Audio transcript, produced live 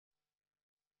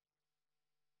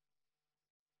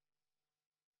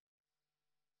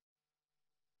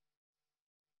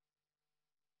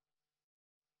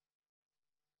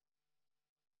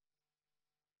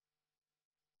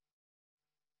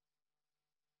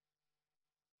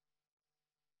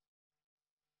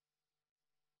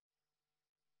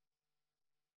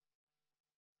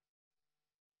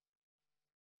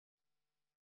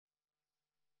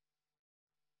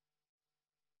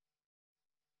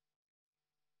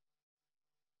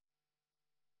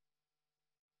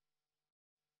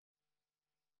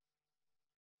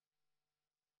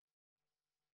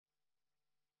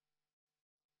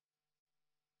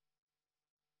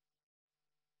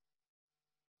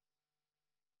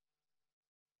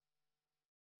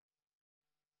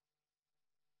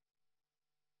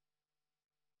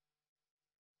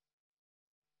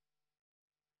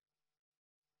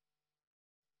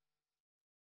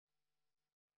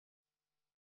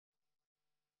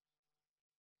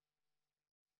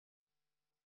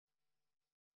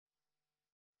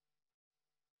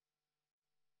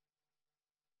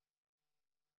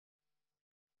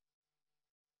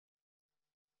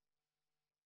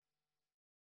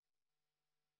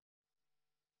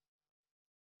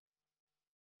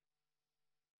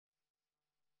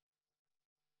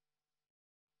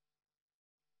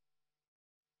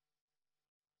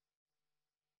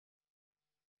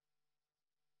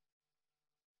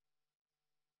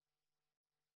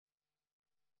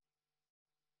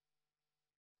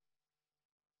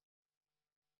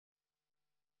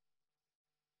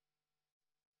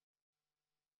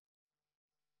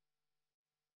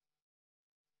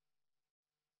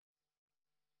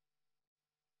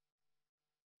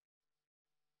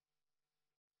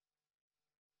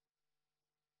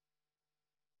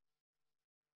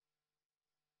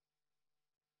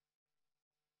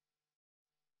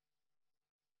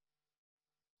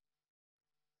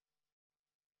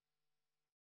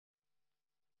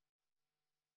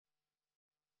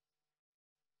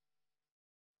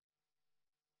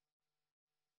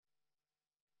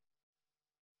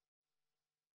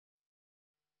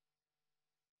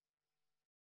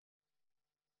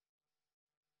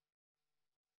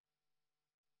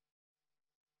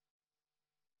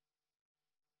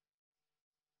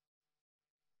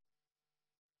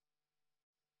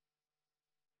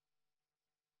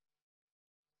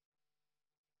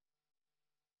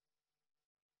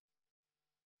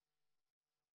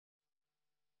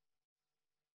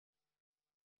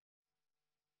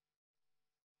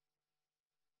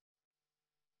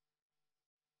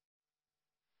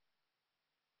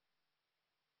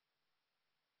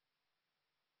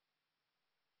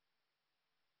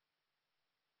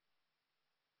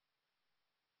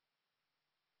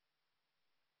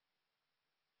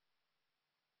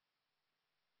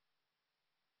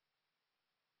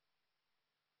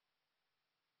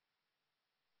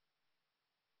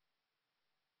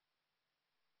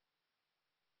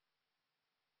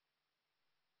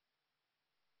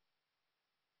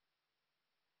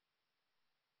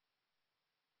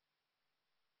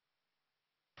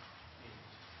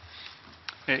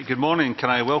Good morning. Can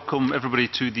I welcome everybody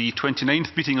to the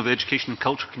 29th meeting of the Education and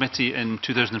Culture Committee in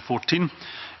 2014.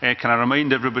 Can I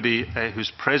remind everybody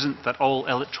who's present that all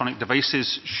electronic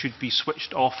devices should be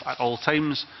switched off at all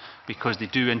times because they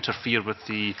do interfere with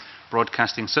the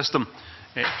broadcasting system.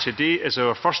 Today is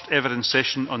our first evidence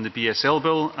session on the BSL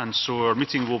bill, and so our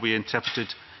meeting will be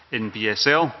interpreted in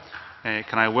BSL.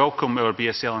 Can I welcome our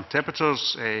BSL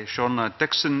interpreters, Joanna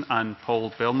Dixon and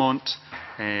Paul Belmont.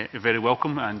 Very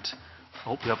welcome, and I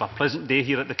hope you have a pleasant day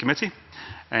here at the committee.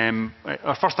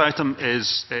 Our first item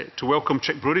is to welcome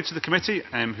Chic Brodie to the committee,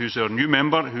 who's our new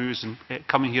member, who's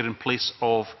coming here in place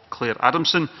of Claire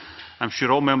Adamson. I'm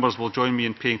sure all members will join me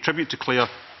in paying tribute to Claire,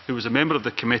 who was a member of the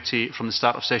committee from the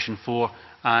start of session 4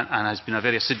 and has been a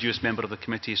very assiduous member of the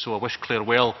committee, so I wish Claire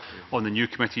well on the new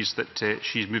committees that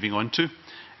she's moving on to.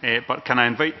 But can I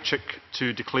invite Chic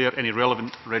to declare any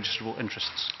relevant registrable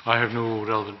interests? I have no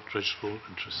relevant registrable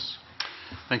interests.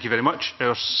 Thank you very much.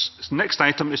 Our next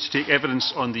item is to take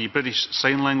evidence on the British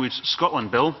Sign Language Scotland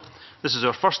Bill. This is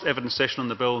our first evidence session on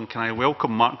the bill, and can I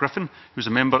welcome Mark Griffin, who is a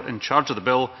member in charge of the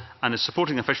bill, and his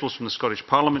supporting officials from the Scottish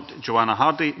Parliament, Joanna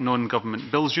Hardy,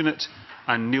 Non-Government Bills Unit,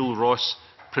 and Neil Ross,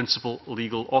 Principal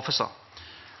Legal Officer.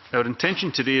 Our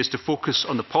intention today is to focus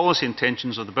on the policy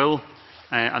intentions of the bill,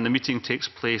 and the meeting takes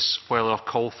place while our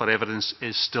call for evidence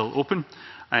is still open.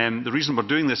 The reason we're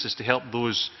doing this is to help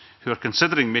those who are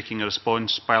considering making a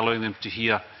response by allowing them to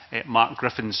hear Mark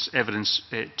Griffin's evidence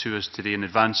to us today in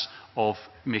advance of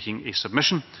making a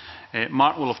submission.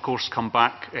 Mark will of course come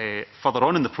back further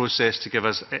on in the process to give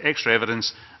us extra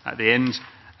evidence at the end,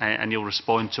 and he'll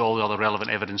respond to all the other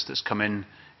relevant evidence that's come in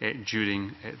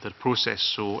during the process.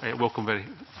 So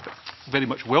very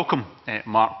much welcome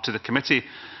Mark to the committee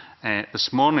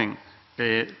this morning.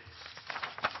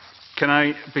 Can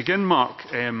I begin, Mark,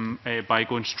 by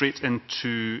going straight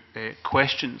into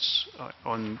questions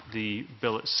on the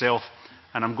bill itself?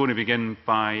 And I'm going to begin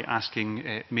by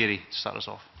asking Mary to start us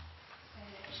off.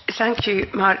 Thank you,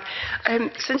 Mark.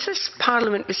 Since this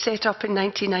Parliament was set up in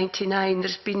 1999,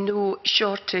 there's been no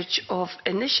shortage of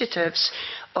initiatives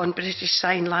on British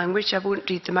Sign Language. I won't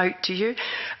read them out to you,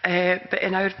 but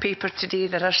in our paper today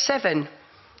there are 7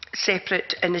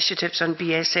 separate initiatives on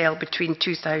BSL between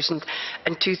 2000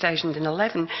 and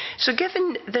 2011. So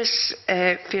given this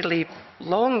fairly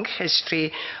long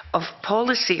history of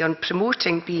policy on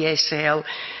promoting BSL,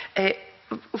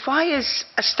 why is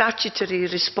a statutory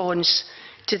response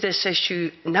to this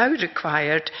issue now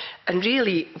required? And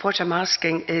really what I'm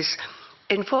asking is,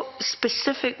 in what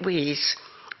specific ways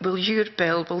will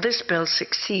this bill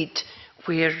succeed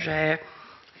where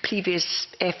previous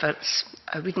efforts,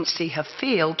 I wouldn't say have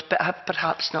failed, but have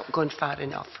perhaps not gone far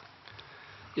enough?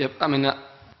 Yep, I mean,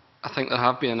 I think there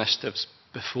have been initiatives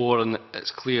before, and it's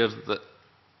clear that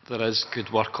there is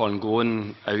good work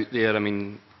ongoing out there. I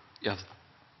mean, you have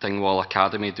Dingwall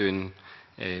Academy doing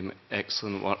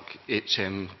excellent work,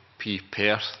 HMP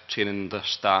Perth training their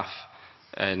staff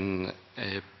in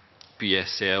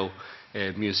BSL,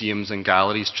 museums and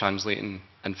galleries translating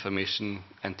information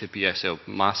into BSL,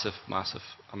 massive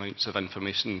amounts of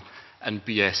information in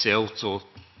BSL. So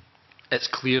it's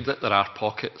clear that there are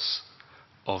pockets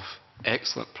of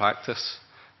excellent practice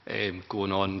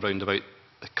going on round about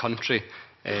the country,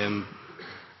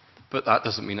 but that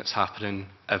doesn't mean it's happening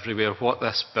everywhere. What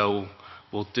this bill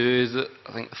will do is that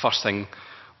I think the first thing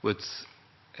would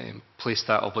place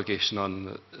that obligation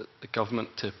on the government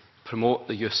to promote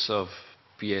the use of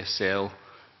BSL,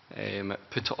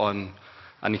 put it on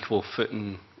an equal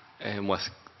footing with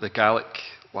the Gaelic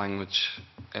language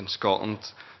in Scotland,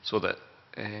 so that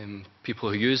people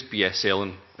who use BSL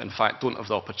and in fact don't have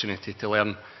the opportunity to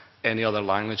learn any other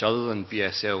language other than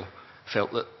BSL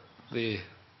felt that they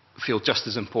feel just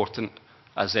as important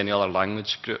as any other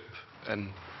language group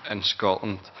in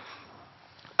Scotland.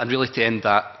 And really to end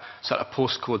that sort of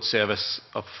postcode service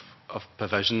of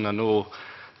provision. I know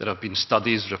there have been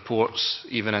studies, reports,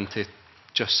 even into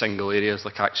just single areas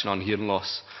like Action on Hearing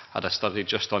Loss. I had a study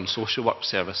just on social work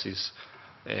services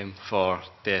for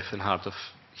deaf and hard of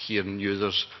hearing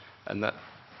users, and that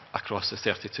across the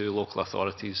 32 local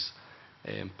authorities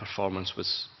performance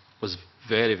was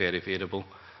very variable,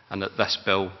 and that this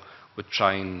bill would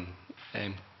try and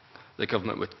the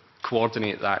government would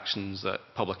coordinate the actions that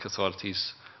public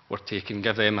authorities were taking,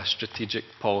 give them a strategic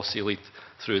policy lead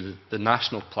through the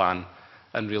national plan,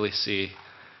 and really say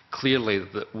clearly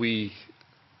that we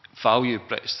value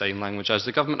British Sign Language, as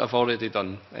the government have already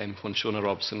done when Shona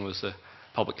Robson was the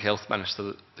Public Health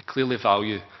Minister. They clearly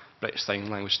value British Sign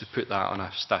Language, to put that on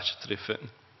a statutory footing.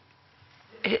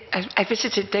 I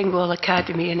visited Dingwall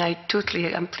Academy, and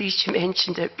I'm pleased you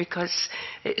mentioned it, because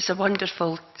it's a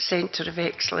wonderful centre of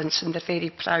excellence and they're very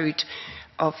proud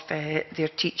of their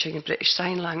teaching in British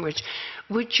Sign Language.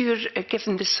 Would you,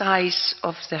 given the size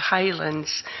of the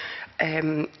Highlands,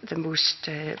 the most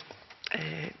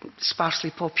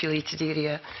sparsely populated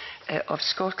area of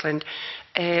Scotland,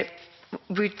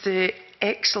 would the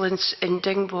excellence in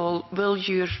Dingwall, will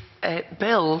your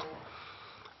bill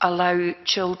allow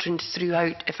children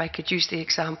throughout, if I could use the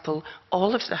example,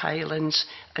 all of the Highlands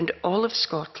and all of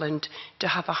Scotland to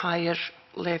have a higher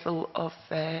level of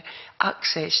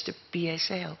access to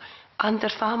BSL, and their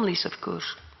families, of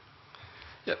course?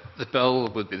 Yep, the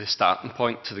bill would be the starting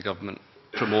point to the government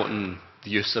promoting the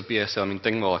use of BSL. I mean,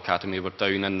 Dingwall Academy were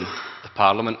down in the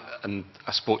Parliament, and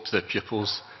I spoke to the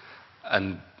pupils,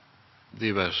 and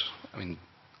they were, I mean,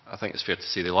 I think it's fair to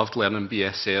say they loved learning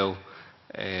BSL,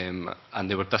 and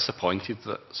they were disappointed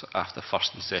that after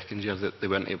first and second year that they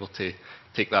weren't able to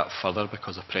take that further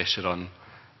because of pressure on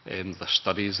their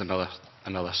studies and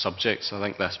other subjects. I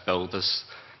think this bill does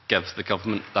give the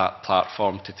government that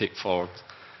platform to take forward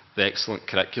the excellent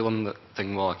curriculum that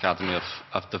Dingwall Academy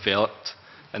have developed,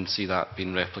 and see that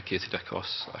being replicated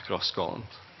across Scotland.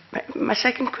 My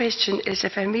second question is,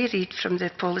 if I may read from the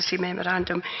policy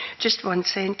memorandum, just one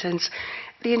sentence.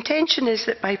 The intention is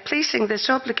that by placing this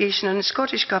obligation on the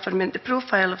Scottish Government, the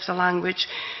profile of the language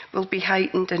will be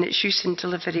heightened in its use and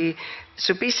delivery.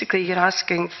 So basically you're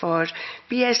asking for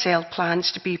BSL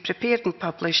plans to be prepared and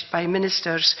published by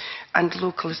ministers and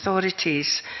local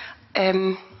authorities.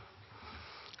 Does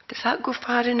that go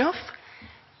far enough?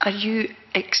 Are you,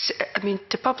 I mean,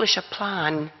 to publish a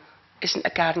plan isn't a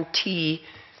guarantee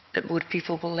that more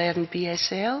people will learn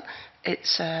BSL.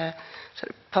 It's sort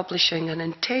of publishing an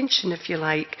intention, if you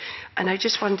like. And I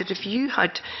just wondered if you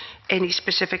had any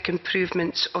specific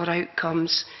improvements or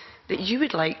outcomes that you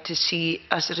would like to see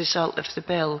as a result of the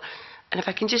bill. And if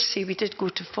I can just say, we did go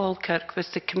to Falkirk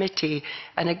with the committee,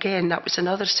 and again, that was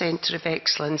another centre of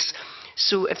excellence.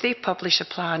 So if they publish a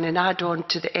plan and add on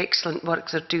to the excellent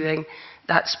work they're doing,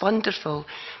 that's wonderful.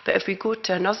 But if we go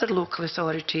to another local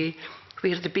authority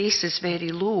where the base is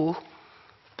very low,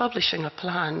 publishing a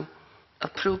plan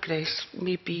of progress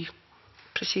may be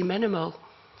pretty minimal.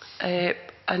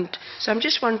 And so I'm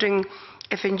just wondering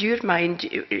if in your mind,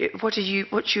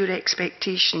 what's your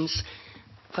expectations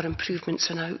for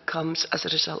improvements and outcomes as a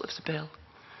result of the bill?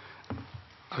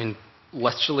 I mean,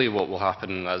 literally what will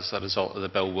happen as a result of the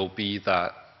bill will be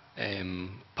that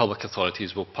public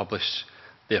authorities will publish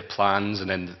their plans, and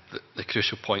then the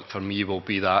crucial point for me will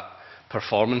be that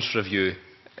performance review,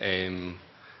 and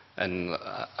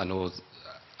I know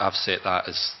I've set that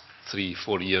as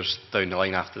 3-4 years down the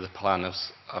line after the plan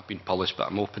has been published,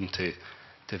 but I'm open to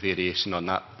variation on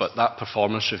that. But that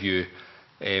performance review,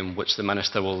 which the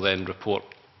Minister will then report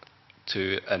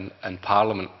to in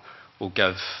Parliament, will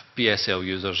give BSL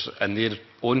users in their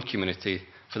own community,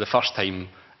 for the first time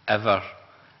ever,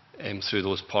 through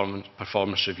those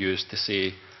performance reviews, to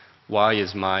say, why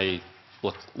is my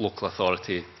local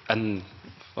authority, in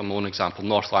for my own example,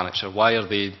 North Lanarkshire, why are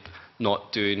they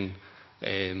not doing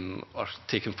or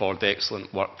taking forward the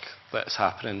excellent work that's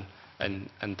happening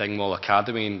in Dingwall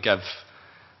Academy, and give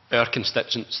our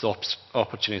constituents the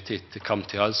opportunity to come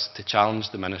to us to challenge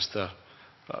the Minister,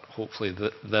 hopefully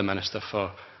the Minister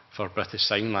for British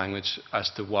Sign Language,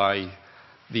 as to why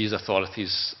these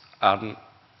authorities aren't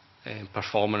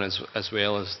performing as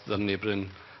well as their neighbouring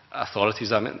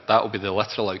authorities. I mean, that will be the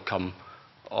literal outcome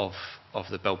of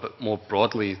the bill, but more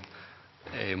broadly,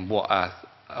 what I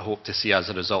hope to see as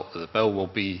a result of the bill will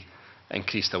be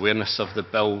increased awareness of the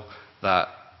bill, that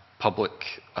public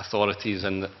authorities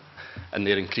and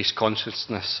their increased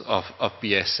consciousness of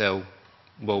BSL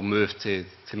will move to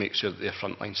make sure that their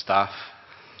frontline staff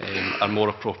are more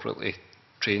appropriately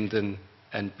trained in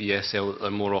BSL, that there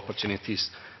are more opportunities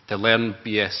to learn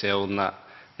BSL, and that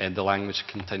the language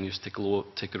continues to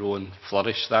grow and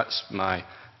flourish. That's my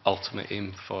ultimate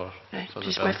aim for the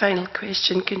Just bill. my final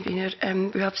question, Convener.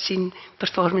 We have seen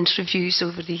performance reviews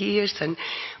over the years, and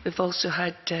we've also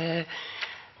had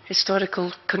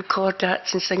historical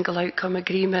concordats and single outcome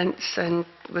agreements and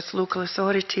with local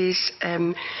authorities.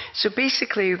 So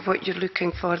basically what you're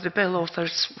looking for, the bill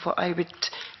offers what I would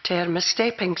term a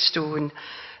stepping stone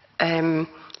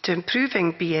to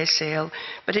improving BSL,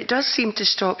 but it does seem to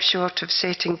stop short of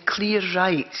setting clear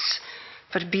rights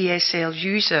for BSL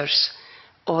users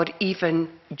or even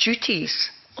duties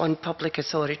on public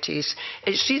authorities.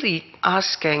 It's really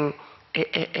asking,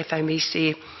 if I may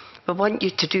say, we want you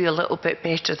to do a little bit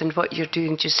better than what you're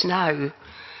doing just now.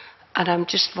 And I'm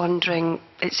just wondering,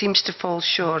 it seems to fall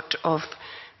short of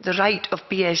the right of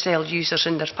BSL users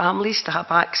and their families to have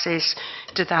access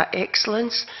to that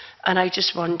excellence. And I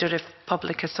just wonder if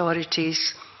public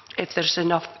authorities, if there's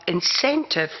enough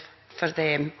incentive for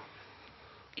them,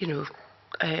 you know,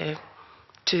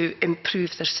 to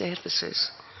improve their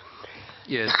services.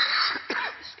 Yeah,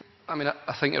 I mean,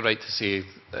 I think you're right to say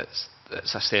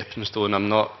it's a stepping stone. I'm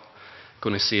not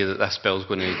going to say that this bill is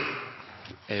going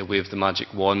to wave the magic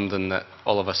wand and that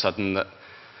all of a sudden that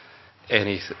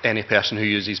any person who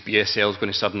uses BSL is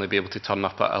going to suddenly be able to turn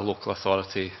up at a local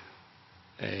authority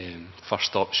first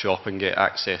stop shop and get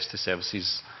access to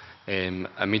services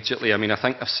immediately. I mean, I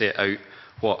think I've set out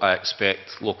what I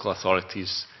expect local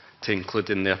authorities to include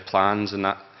in their plans, and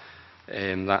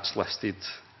that's listed.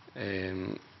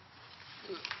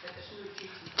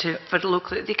 For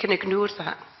local, they can ignore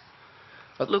that.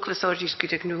 Local authorities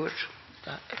could ignore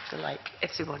that if they like,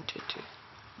 if they wanted to.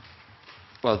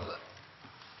 Well,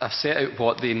 I've set out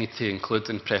what they need to include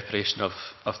in preparation of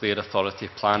their authority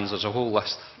plans. There's a whole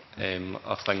list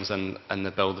of things in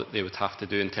the bill that they would have to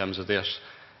do in terms of their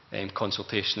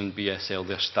consultation in BSL,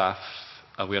 their staff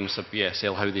awareness of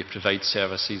BSL, how they provide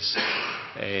services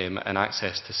and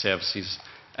access to services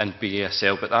in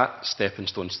BSL. But that stepping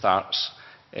stone starts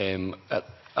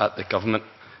at the government.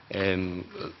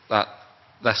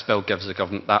 This bill gives the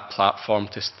government that platform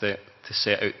to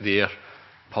set out their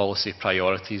policy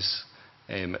priorities.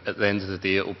 At the end of the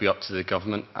day, it will be up to the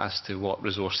government as to what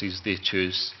resources they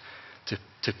choose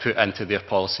to put into their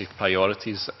policy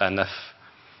priorities, and if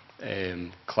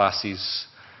classes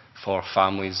for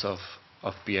families of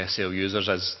BSL users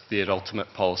is their ultimate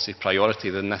policy priority,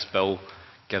 then this bill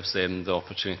gives them the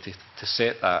opportunity to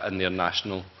set that in their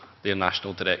national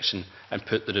direction and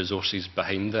put the resources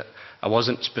behind it. I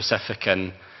wasn't specific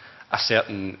in a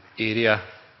certain area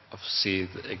of, say,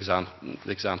 the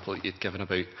example that you'd given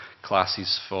about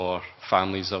classes for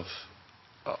families of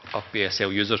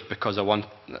BSL users, because I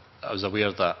was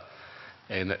aware that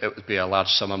it would be a large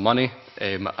sum of money,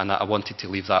 and I wanted to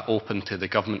leave that open to the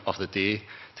government of the day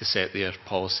to set their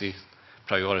policy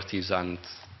priorities and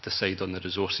decide on the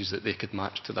resources that they could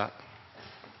match to that.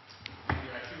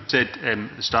 Said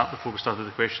at the start, before we started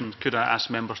the questions, could I ask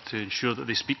members to ensure that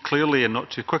they speak clearly and not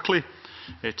too quickly,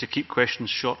 to keep questions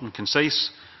short and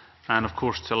concise, and of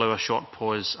course to allow a short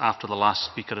pause after the last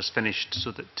speaker is finished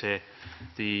so that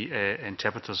the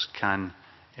interpreters can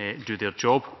do their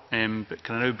job. But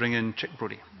can I now bring in Chic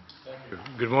Brodie?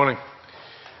 Good morning.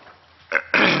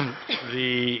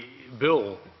 The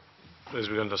bill, as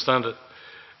we understand it,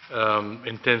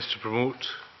 intends to promote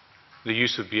the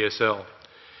use of BSL.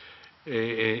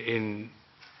 In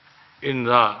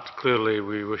that, clearly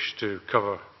we wish to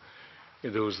cover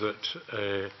those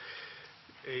that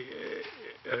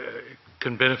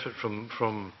can benefit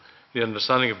from the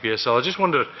understanding of BSL. I just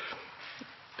wonder,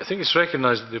 I think it's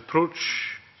recognised that the approach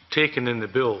taken in the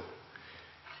bill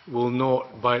will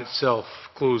not by itself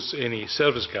close any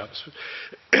service gaps.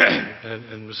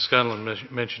 and Ms Scanlon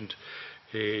mentioned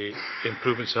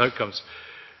improvements in outcomes.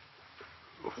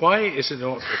 Why is it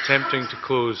not attempting to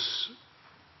close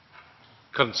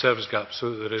current service gaps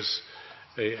so that there is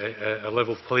a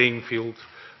level playing field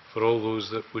for all those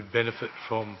that would benefit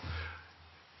from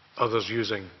others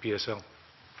using BSL?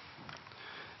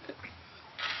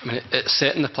 I mean, it's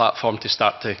setting the platform to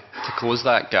start to close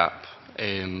that gap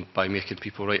by making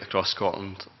people right across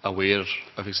Scotland aware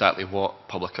of exactly what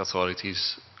public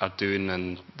authorities are doing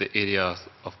in the area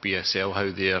of BSL,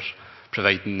 how they're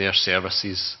providing their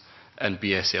services in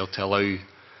BSL, to allow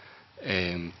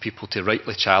people to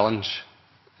rightly challenge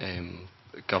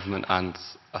government and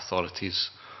authorities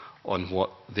on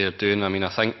what they're doing. I mean,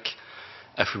 I think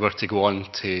if we were to go on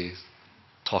to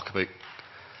talk about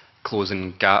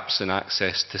closing gaps in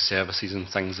access to services and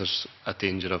things, there's a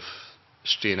danger of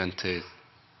straying into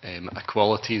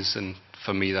equalities, and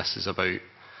for me this is about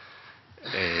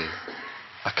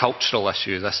a cultural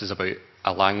issue. This is about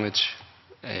a language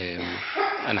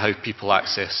and how people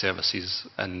access services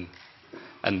in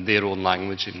their own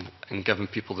language, and giving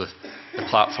people the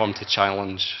platform to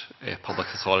challenge public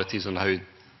authorities on how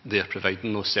they're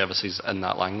providing those services in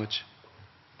that language.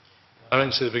 I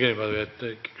meant to say at the beginning, by the way,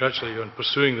 I congratulate you on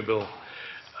pursuing the bill.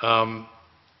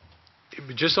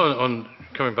 Just on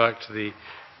coming back to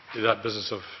that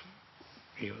business of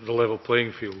the level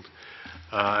playing field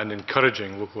and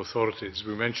encouraging local authorities,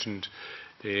 we mentioned,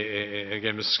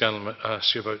 again, Mrs Scanlon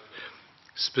asked you about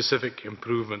specific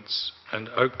improvements and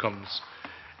outcomes.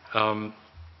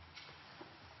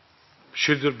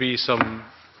 Should there be some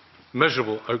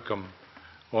measurable outcomes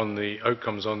on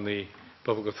the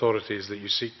public authorities that you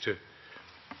seek to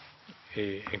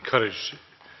encourage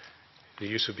the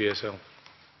use of BSL?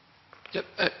 Yep,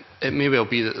 it may well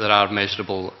be that there are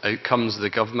measurable outcomes. The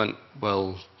government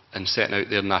will, in setting out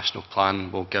their national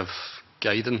plan, will give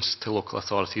guidance to local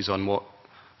authorities on what,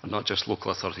 not just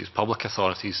local authorities, public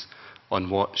authorities, on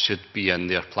what should be in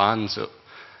their plans.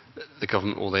 The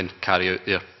government will then carry out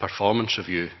their performance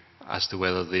review as to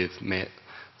whether they've met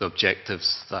the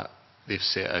objectives that they've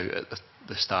set out at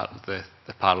the start of the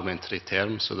parliamentary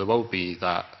term. So there will be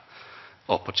that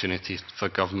opportunity for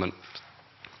government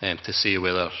to say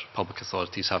whether public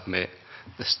authorities have met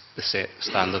the set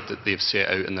standard that they've set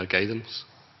out in their guidance.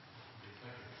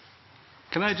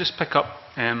 Can I just pick up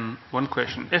one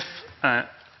question? If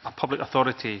a public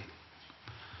authority,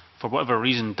 for whatever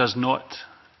reason, does not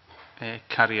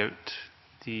carry out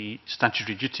the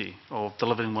statutory duty of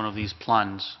delivering one of these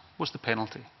plans, what's the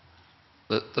penalty?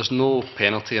 There's no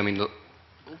penalty. I mean,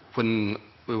 when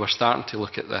we were starting to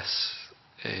look at this,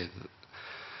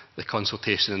 the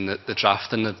consultation and the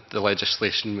drafting of the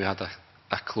legislation, we had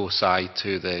a close eye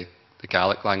to the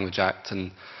Gaelic Language Act,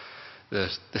 and the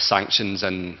sanctions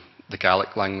in the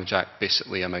Gaelic Language Act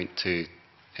basically amount to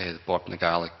the Board na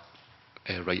Gaelic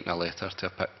writing a letter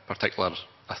to a particular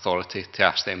authority to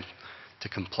ask them to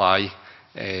comply.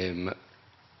 And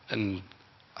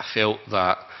I felt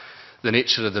that the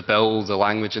nature of the bill, the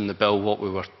language in the bill, what we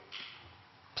were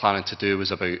planning to do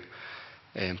was about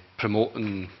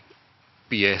promoting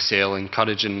BSL,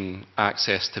 encouraging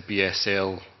access to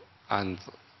BSL, and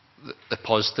the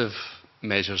positive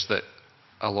measures that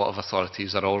a lot of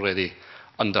authorities are already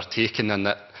undertaking, and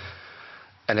that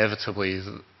inevitably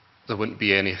there wouldn't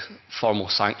be any formal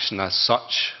sanction as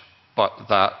such, but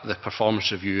that the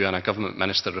performance review and a government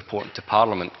minister reporting to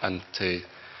Parliament and to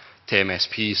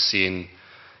MSPs saying,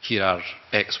 here are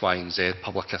X, Y and Z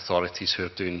public authorities who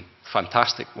are doing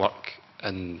fantastic work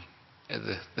in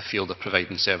the field of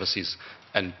providing services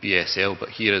in BSL, but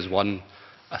here is one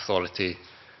authority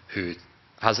who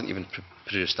hasn't even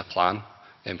produced a plan.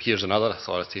 Here's another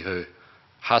authority who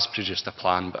has produced a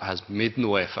plan but has made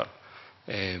no effort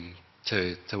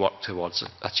to work towards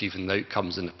achieving the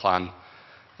outcomes in the plan,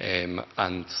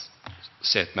 and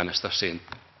said minister saying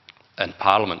in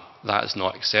Parliament that is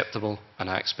not acceptable, and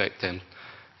I expect them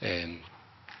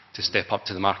to step up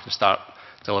to the mark and start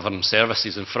delivering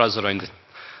services, and for us around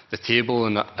the table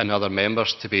and other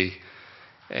members to be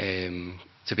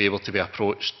able to be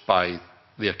approached by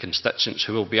their constituents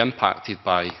who will be impacted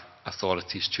by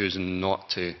authorities choosing not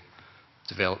to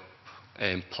develop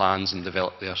plans and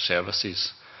develop their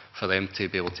services, for them to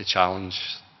be able to challenge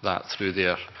that through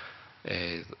their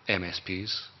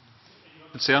MSPs.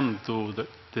 Concerned, though, that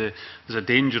there's a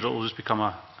danger it will just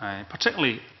become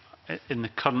particularly in the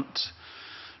current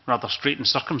rather straitened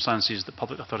circumstances that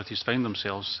public authorities find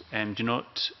themselves, are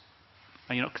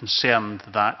you not concerned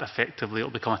that effectively it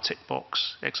will become a tick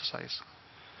box exercise?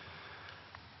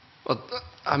 Well,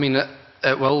 I mean,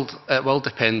 it will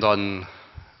depend on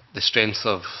the strength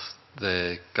of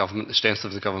the government, the strength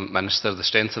of the government minister, the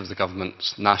strength of the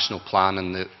government's national plan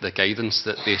and the guidance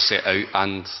that they set out,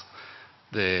 and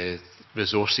the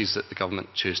resources that the government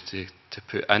choose to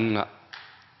put in.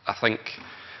 I think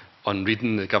on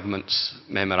reading the government's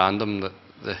memorandum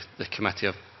that the committee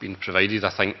have been provided,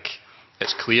 I think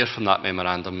it's clear from that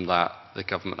memorandum that the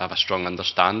government have a strong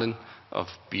understanding of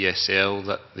BSL,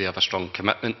 that they have a strong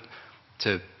commitment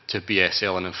to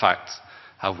BSL, and in fact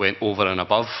have went over and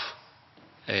above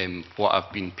what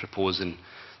I've been proposing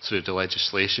through the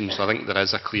legislation. So I think there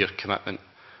is a clear commitment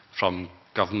from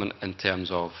government in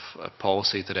terms of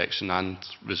policy direction and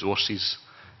resources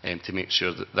to make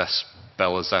sure that this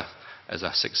bill is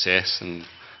a success, and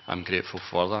I'm grateful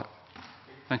for that.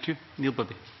 Thank you. Neil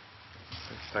Brodie.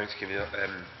 Thanks, Convener.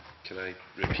 Can I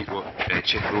repeat what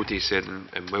Chic Brodie said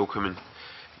in welcoming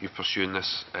you pursuing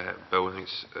this bill? I think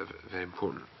it's a very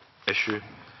important issue.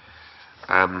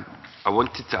 I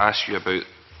wanted to ask you about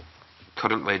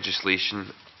current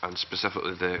legislation, and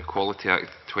specifically the Equality Act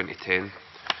 2010.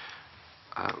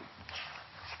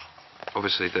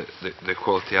 Obviously the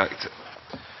Equality Act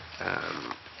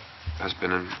has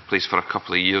been in place for a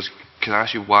couple of years. Can I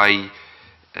ask you why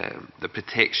the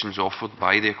protections offered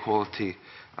by the Equality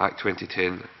Act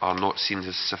 2010 are not seen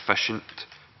as sufficient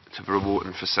to promote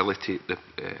and facilitate the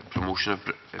promotion of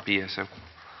BSL?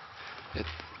 It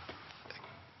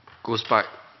goes back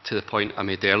to the point I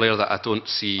made earlier that I don't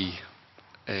see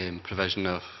provision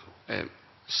of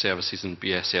services in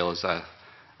BSL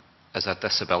as a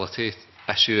disability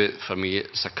issue. For me,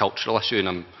 it's a cultural issue,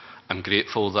 and I'm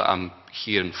grateful that I'm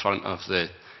here in front of the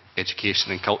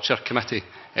Education and Culture Committee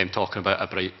talking about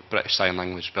a British Sign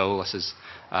Language bill. This is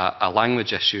a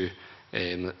language issue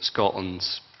that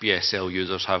Scotland's BSL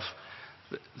users have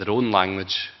their own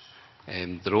language,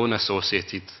 their own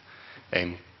associated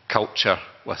culture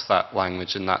with that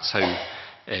language, and that's how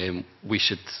we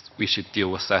should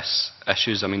deal with this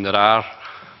issues. I mean, there are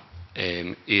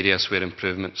areas where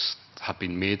improvements have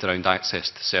been made around access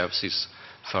to services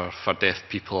for deaf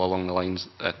people along the lines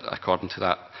according to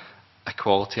that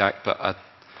Equality Act, but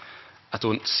I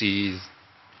don't see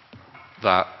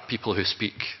that people who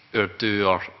speak Urdu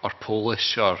or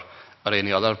Polish or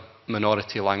any other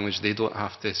minority language, they don't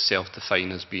have to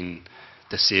self-define as being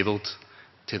disabled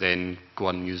to then go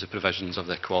and use the provisions of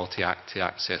the Equality Act to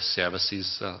access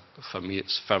services. For me,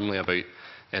 it's firmly about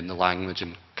the language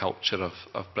and culture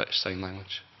of British Sign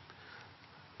Language.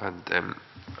 And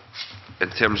in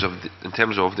terms of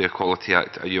the Equality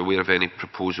Act, are you aware of any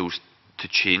proposals to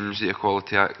change the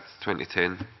Equality Act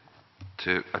 2010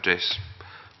 to address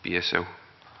BSL?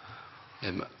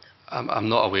 I'm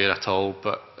not aware at all,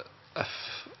 but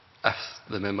if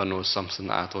the member knows something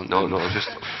that I don't know, no, just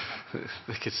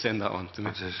they could send that on to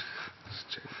me.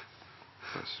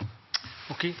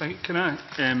 Okay, thank you. Can I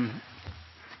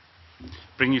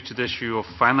bring you to the issue of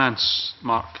finance,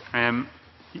 Mark?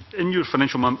 In your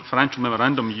financial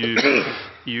memorandum,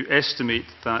 you estimate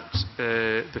that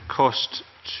the cost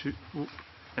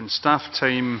in staff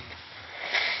time,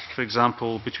 for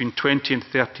example, between 20 and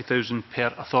 30,000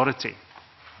 per authority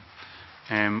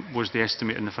was the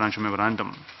estimate in the financial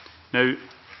memorandum. Now,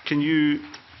 can you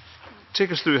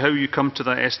take us through how you come to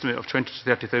that estimate of 20 to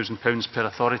 30,000 pounds per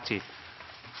authority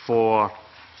for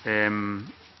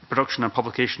production and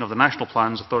publication of the national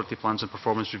plans, authority plans and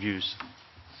performance reviews?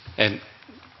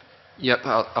 Yep,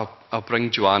 I'll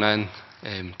bring Joanna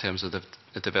in terms of the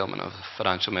development of the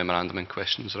financial memorandum and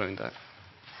questions around that.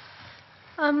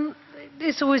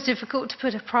 It's always difficult to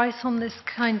put a price on this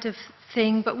kind of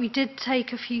thing, but we did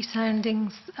take a few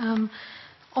soundings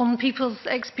on people's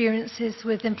experiences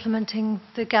with implementing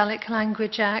the Gaelic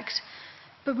Language Act,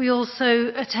 but we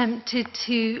also attempted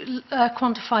to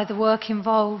quantify the work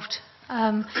involved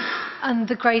and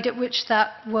the grade at which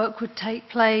that work would take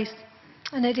place.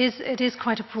 And it is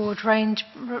quite a broad range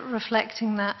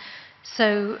reflecting that.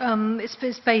 So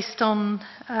it's based on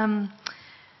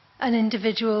an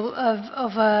individual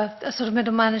of a sort of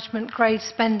middle management grade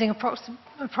spending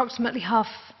approximately half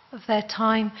of their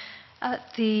time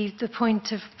at the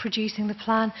point of producing the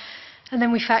plan. And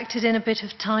then we factored in a bit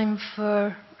of time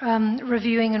for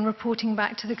reviewing and reporting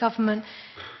back to the government.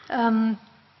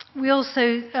 We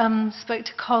also spoke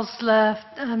to COSLA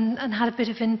and had a bit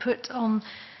of input on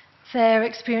their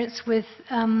experience with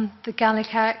the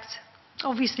Gaelic Act.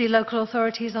 Obviously, local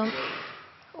authorities aren't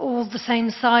all the same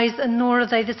size, and nor are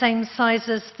they the same size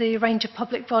as the range of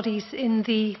public bodies in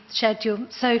the schedule.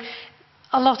 So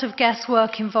a lot of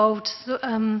guesswork involved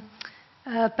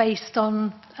based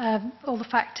on all the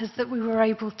factors that we were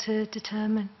able to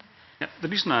determine. Yeah, the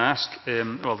reason I ask,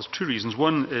 well, there's two reasons.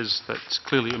 One is that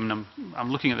clearly, I mean,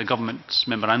 I'm looking at the government's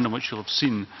memorandum, which you'll have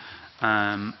seen,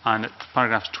 and at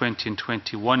paragraphs 20 and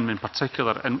 21 in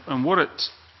particular, and what it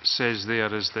says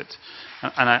there is that,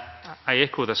 and I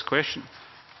echo this question,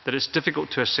 that it's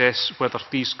difficult to assess whether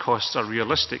these costs are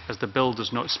realistic, as the bill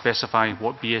does not specify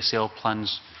what BSL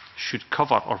plans should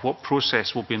cover or what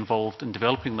process will be involved in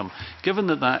developing them. Given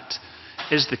that that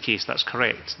is the case, that's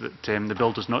correct, that the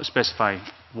bill does not specify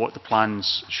what the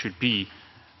plans should be,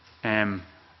 I'm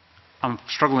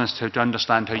struggling as to how to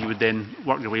understand how you would then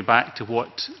work your way back to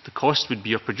what the cost would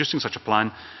be of producing such a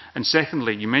plan. And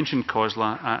secondly, you mentioned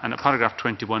COSLA, and at paragraph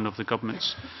 21 of the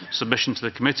government's submission to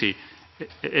the committee,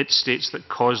 it states that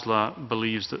COSLA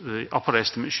believes that the upper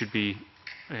estimate should be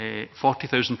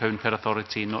 £40,000 per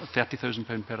authority, not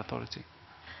 £30,000 per authority.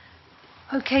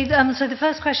 Okay, so the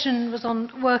first question was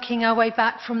on working our way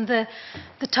back from the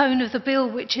tone of the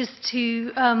bill, which is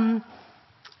to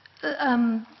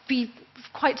be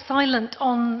quite silent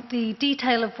on the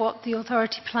detail of what the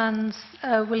authority plans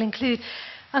will include.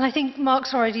 And I think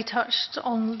Mark's already touched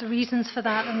on the reasons for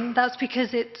that, and that's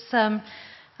because it's a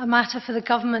matter for the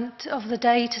government of the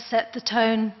day to set the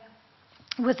tone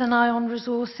with an eye on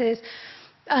resources,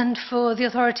 and for the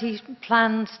authority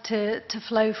plans to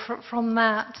flow from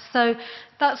that. So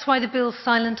that's why the bill's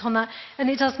silent on that, and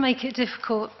it does make it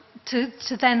difficult to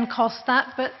then cost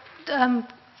that, but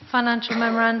financial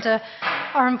memoranda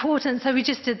are important, so we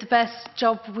just did the best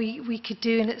job we could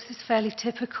do, and it's fairly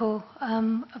typical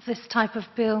of this type of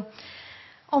bill.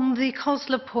 On the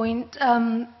COSLA point,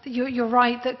 you're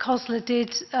right that COSLA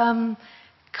did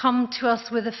come to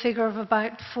us with a figure of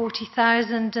about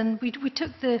 40,000, and we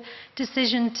took the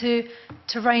decision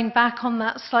to rein back on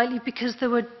that slightly because there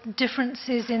were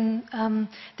differences in,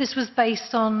 this was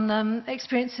based on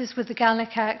experiences with the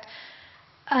Gaelic Act,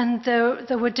 and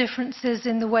there were differences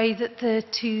in the way that the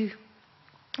two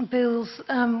bills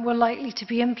were likely to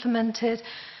be implemented.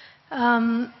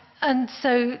 And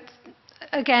so,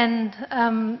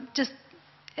 again, just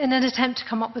in an attempt to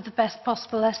come up with the best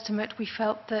possible estimate, we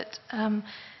felt that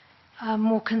a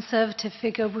more conservative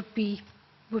figure would be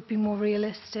more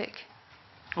realistic.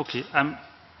 Okay. I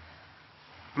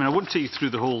mean, I won't take you through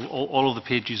the all of the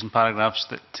pages and paragraphs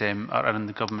that are in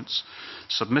the government's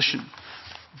submission,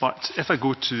 but if I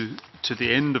go to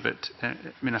the end of it, I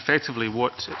mean, effectively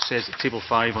what it says at table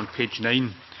 5 on page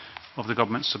 9 of the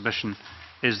government submission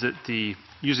is that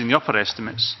using the upper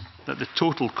estimates, that the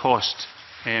total cost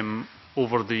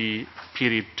over the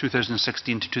period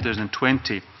 2016 to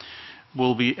 2020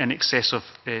 will be in excess of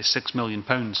 £6 million.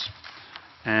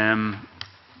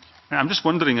 I'm just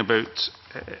wondering about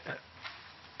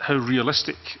how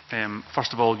realistic,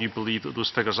 first of all, you believe that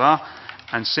those figures are,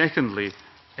 and secondly,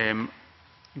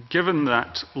 given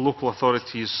that local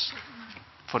authorities,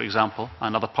 for example,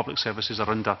 and other public services are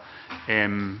under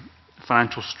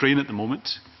financial strain at the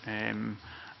moment and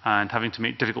having to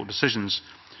make difficult decisions,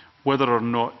 whether or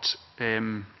not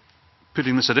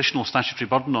putting this additional statutory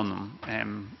burden on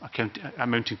them,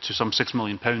 amounting to some £6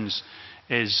 million,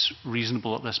 is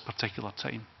reasonable at this particular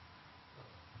time.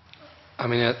 I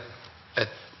mean, it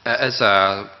is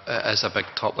a big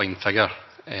top-line figure,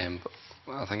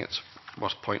 but I think it's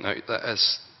worth pointing out that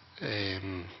it's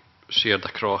shared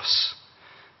across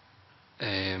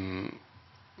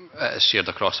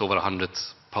over 100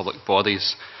 public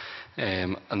bodies,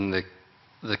 and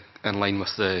in line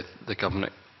with the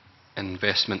government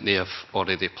investment, they have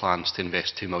already plans to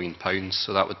invest £2 million,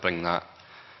 so that would bring that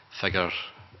figure,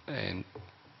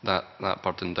 that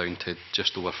burden down to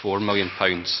just over £4 million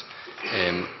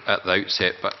at the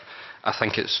outset. But I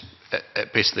think it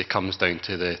basically comes down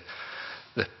to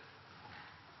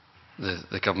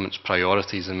the government's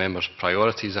priorities and members'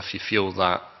 priorities. If you feel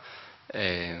that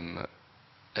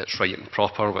it's right and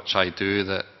proper, which I do,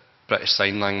 that British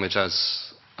Sign Language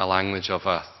is a language of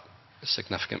a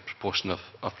significant proportion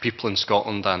of people in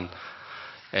Scotland,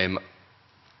 and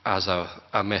as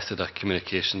a method of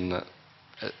communication that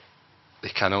they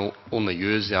can only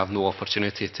use, they have no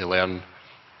opportunity to learn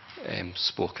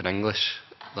spoken English,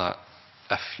 that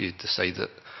if you decide that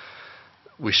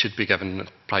we should be given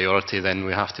priority, then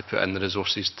we have to put in the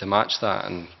resources to match that,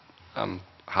 and I'm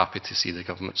happy to see the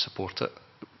government support it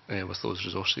with those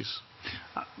resources.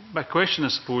 My question, I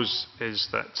suppose, is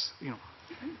that,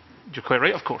 you're quite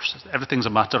right, of course, everything's a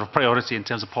matter of priority in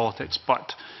terms of politics,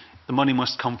 but the money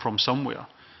must come from somewhere.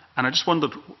 And I just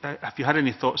wondered if you had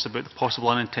any thoughts about the possible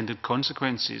unintended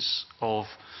consequences of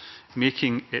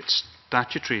making it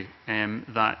statutory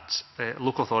that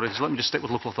local authorities, let me just stick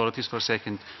with local authorities for a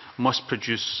second, must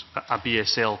produce a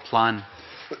BSL plan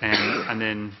and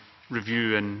then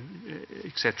review and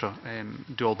etc.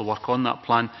 Do all the work on that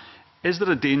plan. Is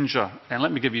there a danger, and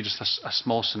let me give you just a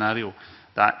small scenario,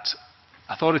 that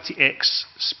Authority X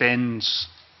spends,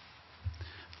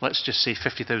 let's just say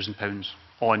 £50,000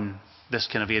 on this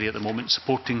kind of area at the moment,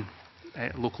 supporting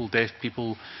local deaf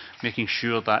people, making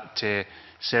sure that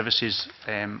services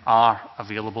are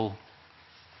available,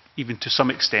 even to some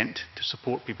extent, to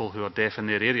support people who are deaf in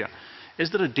their area.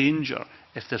 Is there a danger,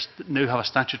 if they now have a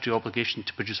statutory obligation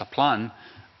to produce a plan,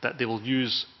 that they will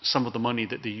use some of the money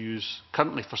that they use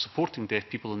currently for supporting deaf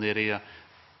people in their area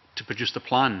to produce the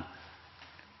plan,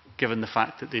 given the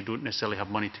fact that they don't necessarily have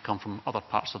money to come from other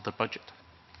parts of their budget?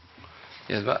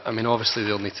 Yeah, but I mean, obviously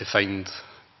they'll need to find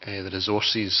the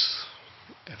resources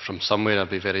from somewhere.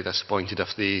 I'd be very disappointed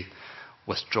if they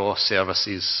withdraw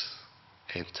services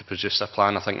to produce a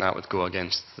plan. I think that would go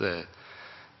against the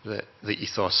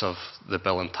ethos of the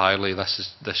bill entirely.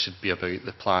 This should be about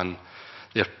the plan.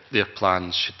 Their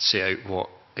plans should set out what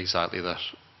exactly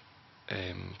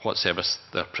what service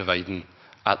they're providing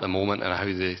at the moment and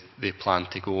how they plan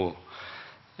to go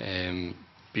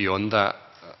beyond that.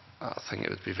 I think it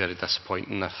would be very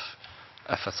disappointing if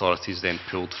authorities then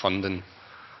pulled funding.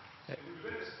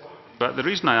 But the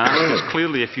reason I ask is,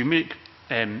 clearly if you make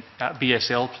a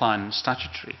BSL plan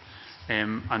statutory,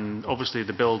 and obviously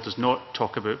the bill does not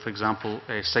talk about, for example,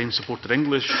 sign-supported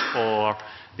English or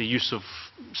the use of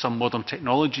some modern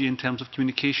technology in terms of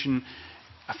communication,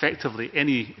 effectively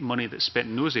any money that's spent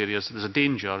in those areas, there's a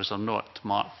danger, is there not,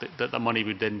 Mark, that the money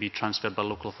would then be transferred by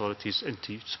local authorities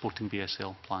into supporting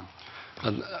BSL plan?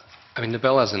 And, I mean, the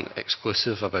bill isn't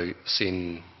exclusive about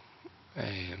saying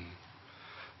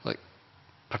like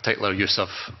particular use of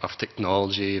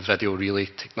technology, video relay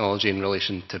technology in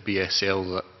relation to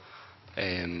BSL,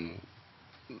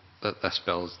 that this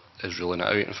bill is ruling it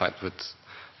out. In fact, would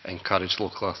encourage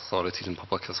local authorities and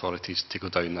public authorities to go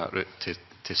down that route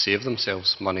to save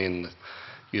themselves money and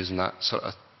using that sort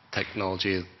of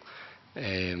technology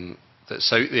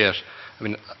that's out there. I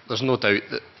mean, there's no doubt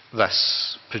that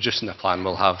this, producing a plan,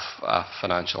 will have a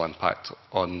financial impact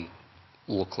on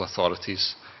local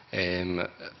authorities. It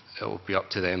will be up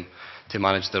to them to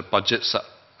manage their budgets.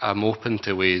 I'm open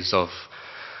to ways of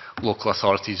local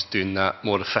authorities doing that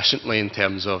more efficiently in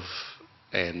terms of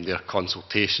their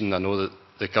consultation. I know that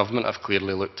the government have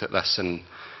clearly looked at this in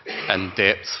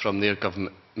depth from their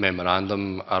government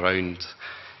memorandum around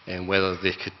whether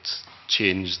they could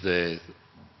change the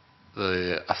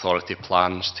authority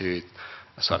plans to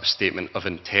a sort of statement of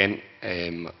intent,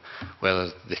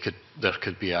 whether there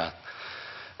could be a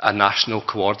national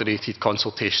coordinated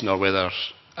consultation, or whether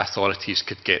authorities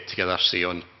could get together, say,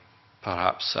 on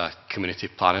perhaps a community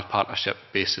planning partnership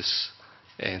basis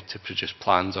to produce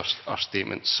plans or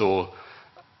statements. So,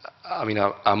 I mean,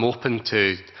 I'm open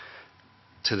to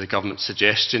the government's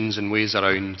suggestions and ways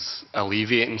around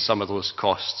alleviating some of those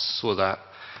costs so that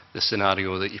the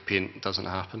scenario that you paint doesn't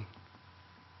happen.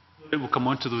 We'll come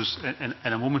on to those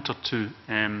in a moment or two,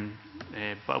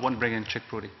 but I want to bring in Chic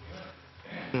Brodie.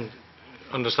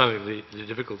 Understanding the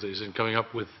difficulties in coming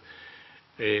up with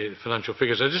financial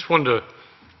figures, I just wonder,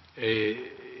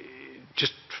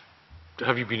 just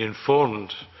have you been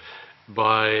informed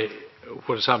by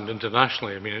what has happened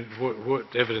internationally? I mean,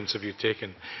 what evidence have you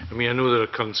taken? I mean, I know there are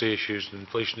currency issues and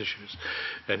inflation issues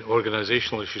and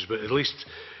organisational issues, but at least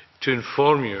to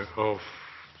inform you of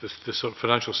the sort of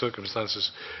financial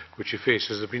circumstances which you face,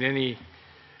 has there been any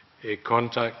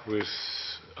contact with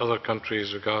other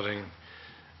countries regarding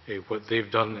what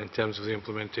they've done in terms of the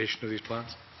implementation of these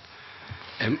plans?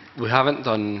 We haven't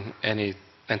done any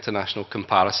international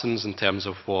comparisons in terms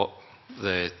of what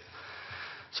the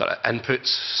sort of inputs,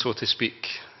 so to speak,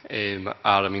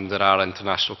 are. I mean, there are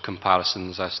international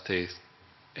comparisons as to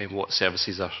what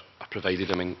services are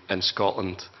provided. I mean, in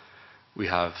Scotland, we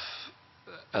have,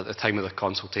 at the time of the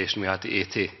consultation, we had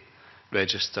 80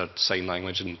 registered sign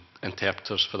language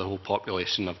interpreters for the whole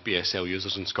population of BSL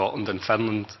users in Scotland. In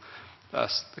Finland,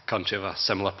 that's the country of a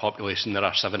similar population, there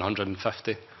are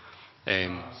 750.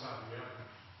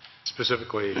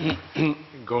 Specifically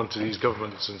gone to these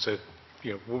governments and said,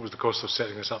 you know, what was the cost of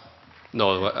setting this up?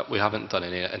 No, we haven't done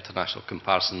any international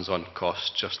comparisons on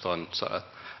cost, just on sort of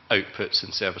outputs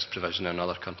and service provision in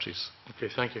other countries.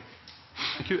 Okay, thank you.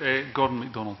 Thank you. Gordon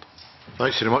MacDonald.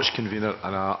 Thanks very much, Convener,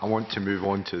 and I want to move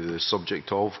on to the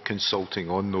subject of consulting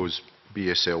on those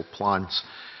BSL plans.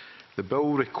 The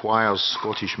bill requires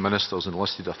Scottish ministers and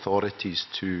listed authorities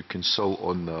to consult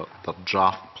on their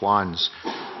draft plans.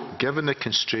 Given the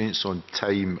constraints on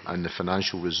time and the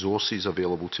financial resources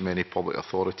available to many public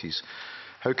authorities,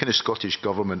 how can the Scottish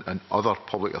Government and other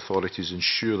public authorities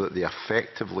ensure that they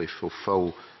effectively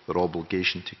fulfil their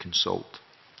obligation to consult?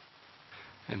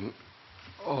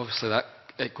 Obviously,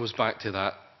 it goes back to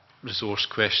that resource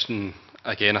question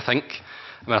again. I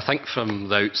think from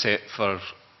the outset,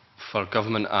 for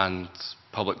government and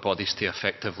public bodies to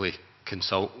effectively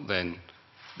consult, then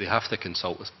they have to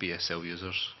consult with BSL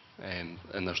users, and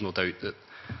there's no doubt that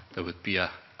there would be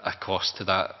a cost to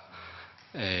that.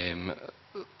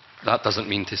 That doesn't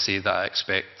mean to say that I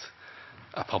expect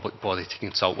a public body to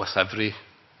consult with every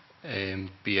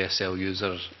BSL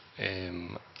user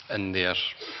in their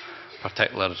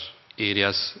particular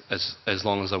areas, as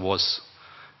long as there was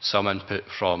some input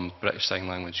from British Sign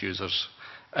Language users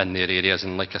in their areas.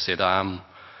 And like I said, I am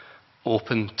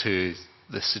open to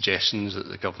the suggestions that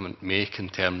the government make in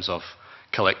terms of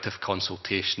collective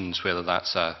consultations, whether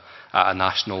that's at a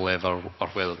national level or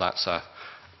whether that's a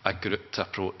grouped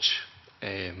approach,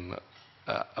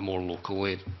 a more local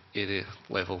area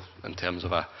level, in terms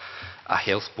of a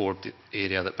health board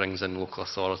area that brings in local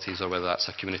authorities, or whether that's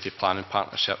a community planning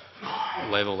partnership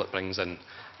level that brings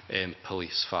in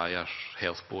police, fire,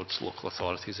 health boards, local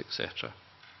authorities, etc.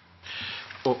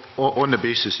 On the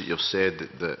basis that you've said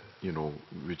that you know,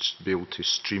 we'd be able to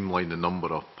streamline the number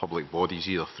of public bodies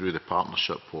either through the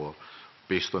partnership or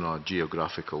based on a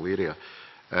geographical area,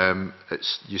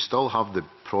 you still have the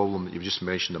problem that you've just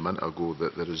mentioned a minute ago,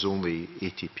 that there is only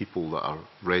 80 people that are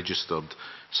registered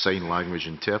sign language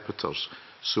interpreters.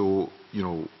 So, you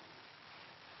know,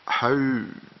 how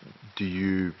do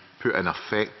you put an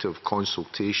effective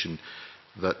consultation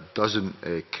that doesn't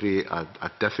create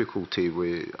a difficulty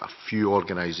with a few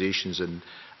organisations and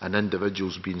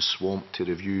individuals being swamped to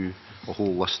review a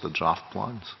whole list of draft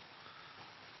plans?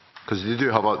 Because they do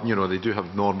have, they do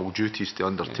have normal duties to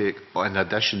undertake, in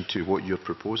addition to what you're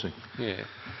proposing. Yeah,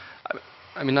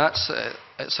 I mean it's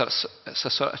a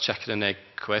sort of chicken and egg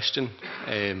question.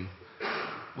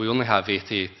 We only have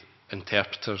 80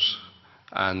 interpreters,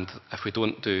 and if we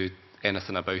don't do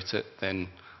anything about it, then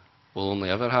we'll only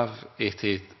ever have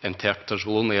 80 interpreters,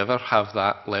 we'll only ever have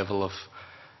that level of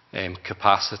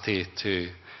capacity to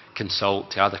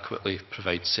consult, to adequately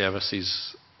provide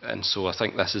services. And so I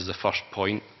think this is the first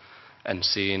point in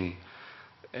saying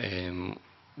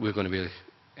we're going to be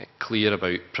clear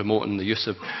about promoting the use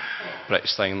of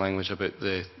British Sign Language, about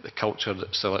the culture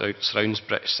that surrounds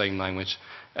British Sign Language,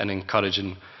 and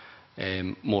encouraging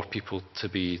more people to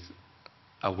be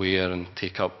aware and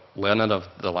take up learning of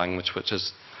the language, which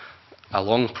is a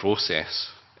long process.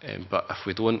 But if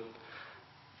we don't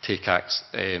take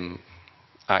action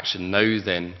now,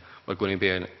 then we're going to be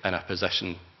in a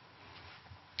position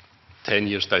 10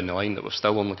 years down the line that we've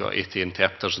still only got 80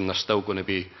 interpreters, and there's still going to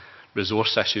be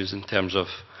resource issues in terms of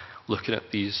looking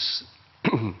at these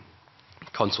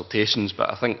consultations. But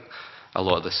I think a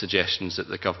lot of the suggestions that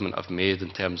the government have made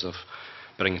in terms of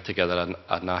bringing together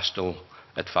a national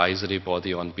advisory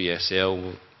body on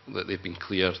BSL, that they've been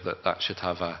clear that that should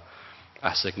have a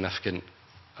significant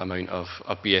amount of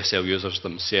BSL users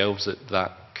themselves,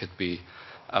 that could be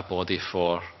a body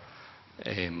for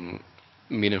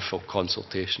meaningful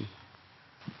consultation.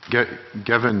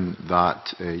 Given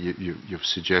that you've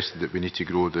suggested that we need to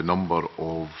grow the number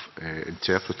of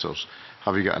interpreters,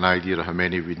 have you got an idea of how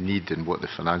many we need and what the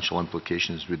financial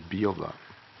implications would be of that?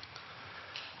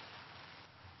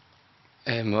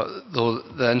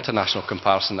 The international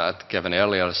comparison that I'd given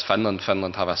earlier is Finland.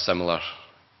 Finland have a similar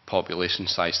population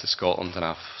size to Scotland and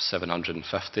have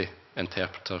 750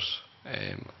 interpreters,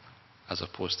 as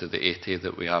opposed to the 80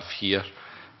 that we have here.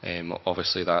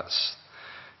 Obviously that's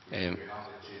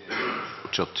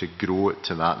to grow it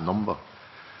to that number.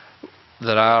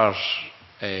 There are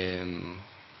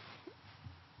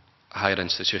higher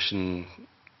institution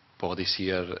bodies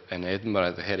here in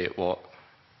Edinburgh. The Heriot-Watt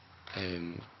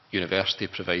University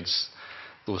provides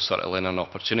those sort of learning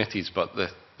opportunities, but the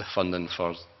funding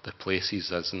for the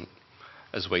places isn't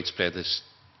as widespread as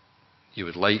you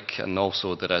would like. And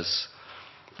also there is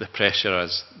the pressure,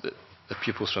 as the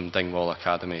pupils from Dingwall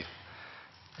Academy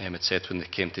had said when they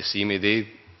came to see me, they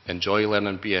enjoy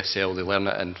learning BSL, they learn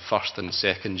it in first and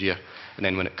second year, and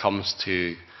then when it comes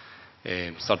to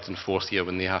third and fourth year,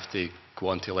 when they have to go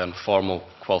on to learn formal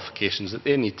qualifications that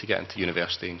they need to get into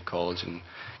university and college and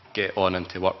get on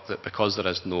into work, that because there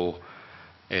is no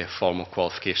formal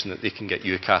qualification that they can get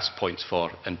UCAS points for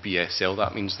in BSL,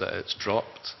 that means that it's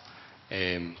dropped.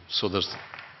 So there's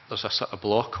a sort of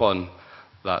block on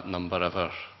that number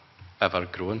ever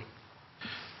growing.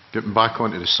 Getting back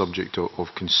onto the subject of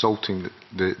consulting,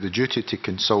 the duty to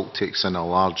consult takes in a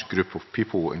large group of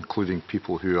people, including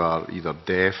people who are either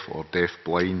deaf or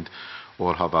deaf-blind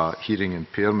or have a hearing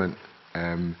impairment.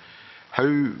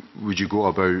 How would you go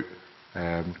about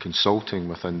consulting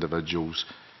with individuals,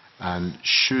 and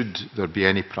should there be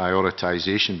any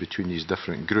prioritisation between these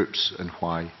different groups, and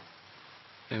why?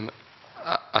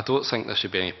 I don't think there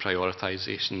should be any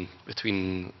prioritisation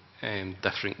between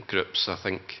different groups. I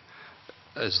think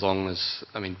as long as,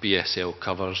 BSL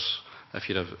covers, if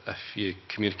you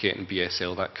communicate in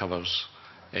BSL, that covers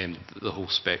the whole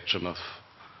spectrum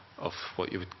of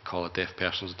what you would call a deaf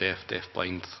person's deaf,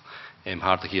 deaf-blind,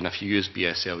 hard of hearing. If you use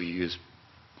BSL, you use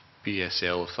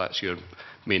BSL. If that's your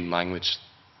main language,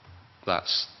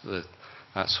 that's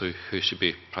who should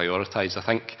be prioritised. I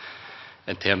think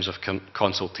in terms of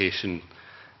consultation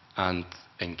and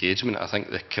engagement, I think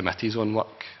the committee's own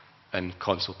work in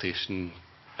consultation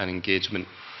and engagement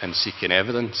and seeking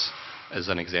evidence is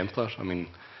an exemplar.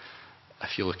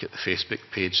 If you look at the Facebook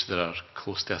page, there are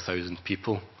close to 1,000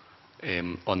 people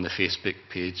on the Facebook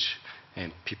page,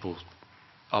 people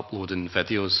uploading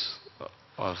videos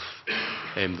of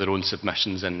their own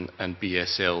submissions in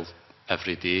BSL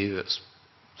every day. That's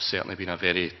certainly been a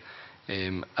very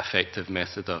effective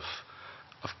method of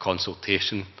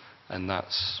consultation, and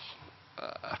that's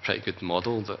a pretty good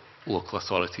model that local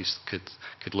authorities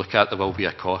could look at. There will be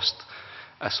a cost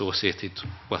associated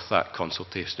with that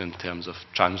consultation in terms of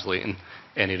translating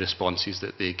any responses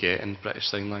that they get in British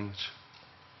Sign Language.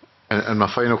 And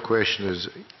my final question is,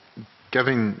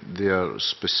 given their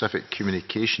specific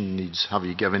communication needs, have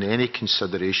you given any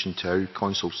consideration to how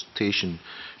consultation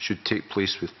should take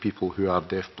place with people who are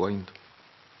deaf-blind?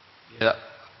 Yeah,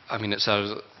 it's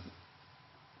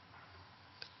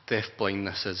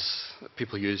deaf-blindness is,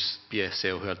 people use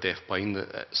BSL who are deaf-blind,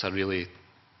 it's a really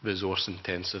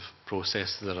resource-intensive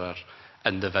process. There are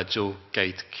individual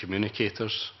guide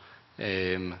communicators,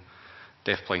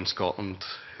 Deaf-Blind Scotland,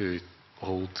 who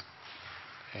hold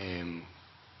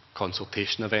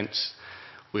consultation events,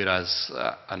 whereas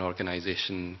an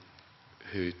organisation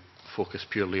who focus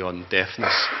purely on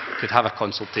deafness could have a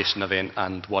consultation event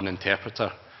and one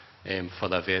interpreter for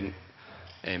the event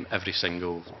every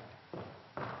single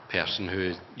person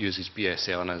who uses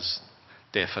BSL and is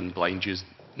deaf and blind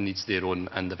needs their own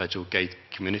individual guide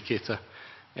communicator,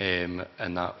 and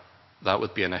that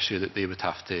would be an issue that they would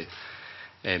have to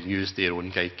use their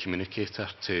own guide communicator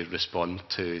to respond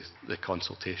to the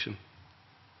consultation.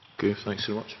 Okay, thanks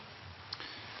so much.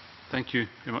 Thank you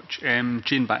very much.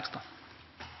 Jane Baxter.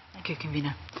 Thank you,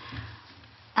 Convener.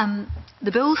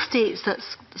 The bill states that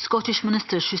Scottish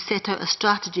ministers should set out a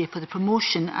strategy for the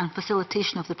promotion and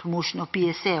facilitation of the promotion of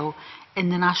BSL in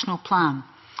the national plan.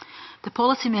 The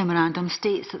policy memorandum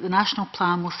states that the national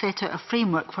plan will set out a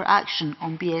framework for action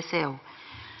on BSL.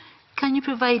 Can you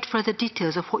provide further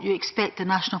details of what you expect the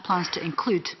national plans to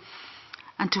include?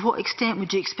 And to what extent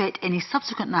would you expect any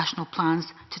subsequent national plans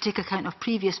to take account of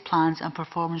previous plans and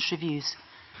performance reviews?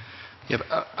 Yeah,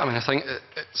 but, I think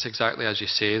it's exactly as you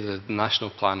say. The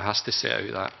national plan has to set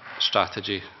out that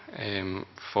strategy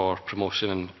for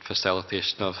promotion and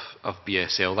facilitation of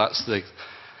BSL.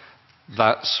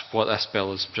 That's what this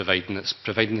bill is providing. It's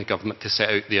providing the government to set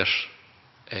out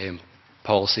their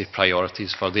policy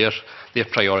priorities for their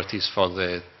priorities for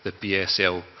the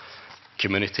BSL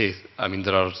community. I mean,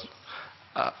 there are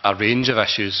a range of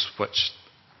issues which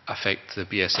affect the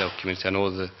BSL community. I know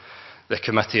the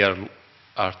committee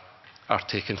are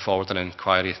taking forward an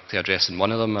inquiry to addressing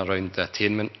one of them around the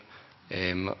attainment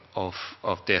of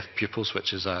deaf pupils,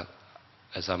 which is a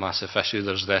massive issue.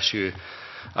 There's the issue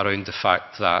around the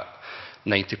fact that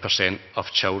 90% of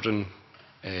children,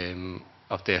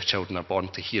 of deaf children, are born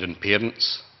to hearing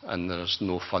parents, and there's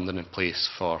no funding in place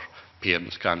for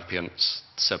parents, grandparents,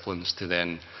 siblings to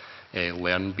then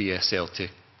learn BSL to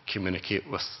communicate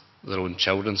with their own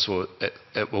children. So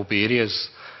it will be areas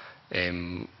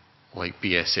like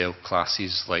BSL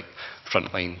classes, like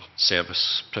frontline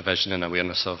service provision and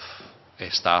awareness of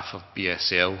staff of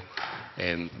BSL,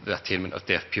 the attainment of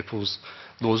deaf pupils.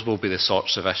 Those will be the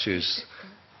sorts of issues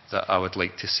that I would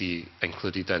like to see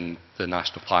included in the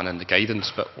national plan and the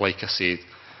guidance. But like I said,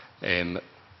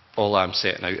 all I'm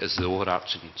setting out is the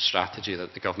overarching strategy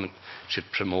that the government should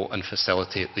promote and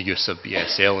facilitate the use of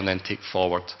BSL and then take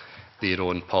forward their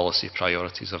own policy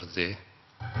priorities of the day.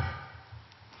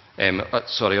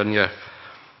 Sorry, on your...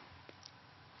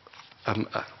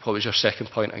 what was your second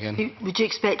point again? Would you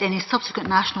expect any subsequent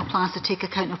national plans to take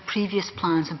account of previous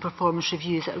plans and performance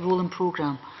reviews at a rolling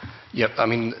programme? Yep, I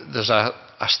mean, there's a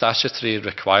statutory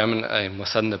requirement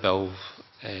within the bill.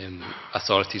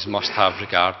 Authorities must have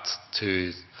regard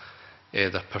to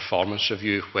the performance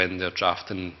review when they're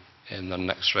drafting their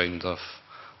next round of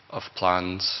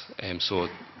plans. So,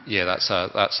 yeah, that's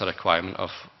a requirement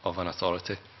of an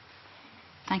authority.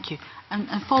 Thank you. And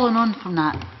following on from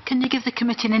that, can you give the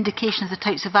committee an indication of the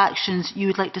types of actions you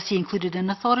would like to see included in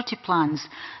authority plans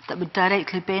that would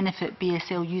directly benefit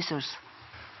BSL users?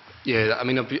 Yeah, I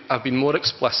mean, I've been more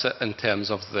explicit in terms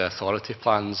of the authority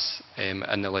plans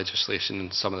in the legislation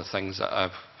and some of the things that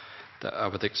I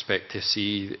would expect to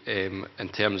see in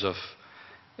terms of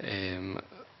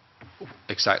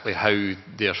exactly how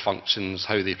their functions,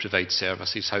 how they provide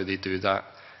services, how they do that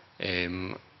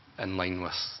in line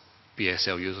with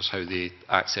BSL users, how they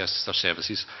access their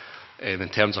services, in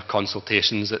terms of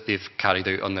consultations that they've carried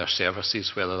out on their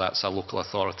services, whether that's a local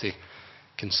authority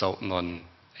consulting on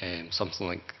something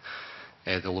like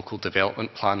the local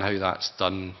development plan, how that's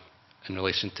done in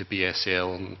relation to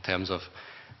BSL, in terms of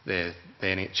the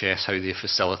NHS, how they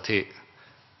facilitate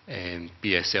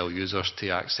BSL users to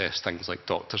access things like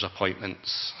doctor's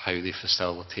appointments, how they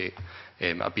facilitate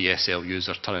a BSL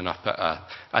user turning up at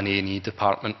an A&E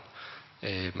department,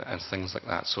 and things like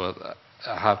that. So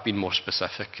I have been more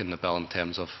specific in the bill in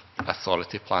terms of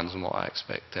authority plans and what I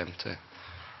expect them to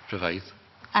provide.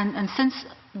 And since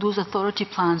those authority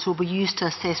plans will be used to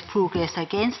assess progress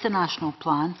against the national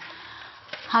plan,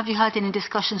 have you had any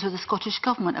discussions with the Scottish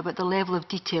Government about the level of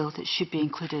detail that should be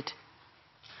included?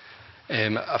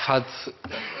 I've had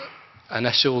an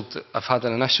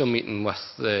initial meeting with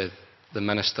the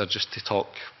Minister just to talk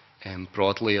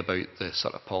broadly about the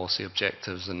sort of policy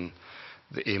objectives and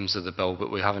the aims of the bill, but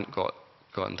we haven't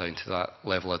gotten down to that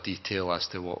level of detail as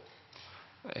to what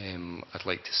I'd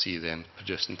like to see them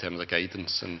produced in terms of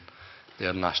guidance and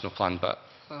their national plan, but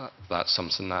that's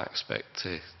something that I expect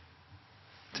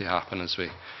to happen as we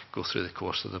go through the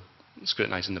course of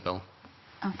scrutinising the bill.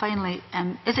 And finally,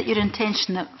 is it your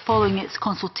intention that following its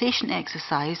consultation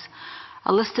exercise,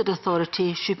 a listed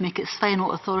authority should make its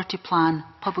final authority plan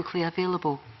publicly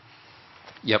available?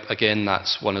 Yep, again,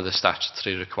 that's one of the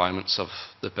statutory requirements of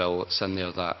the bill. It's in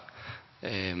there that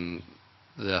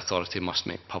the authority must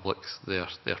make public their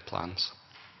plans.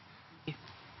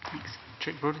 Thanks.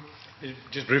 Chic Brodie.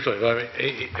 Just briefly,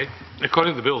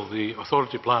 according to the bill, the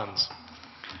authority plans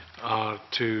are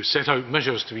to set out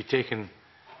measures to be taken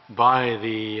by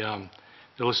the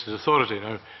listed authority.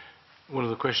 Now, one of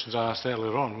the questions I asked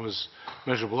earlier on was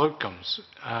measurable outcomes.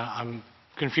 I'm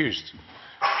confused.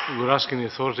 We're asking the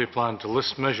authority plan to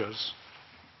list measures,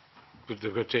 but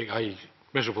they've got to take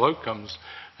measurable outcomes,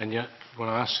 and yet when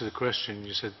I asked you the question,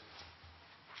 you said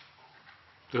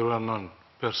there were none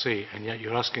per se, and yet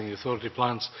you're asking the authority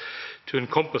plans to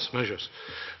encompass measures.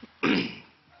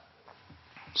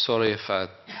 Sorry if I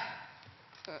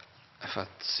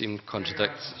seem to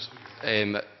contradict.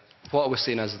 What I was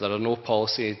saying is there are no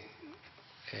policy,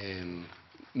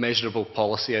 measurable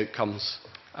policy outcomes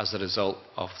as a result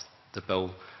of the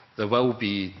bill. There will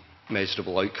be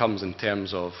measurable outcomes in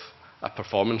terms of a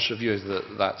performance review.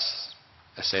 That's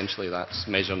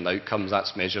measuring outcomes.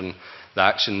 That's measuring the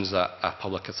actions that a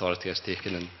public authority has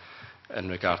taken in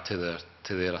regard to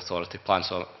their authority plan.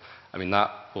 So, I mean, that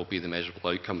will be the measurable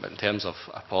outcome. But in terms of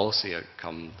a policy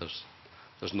outcome,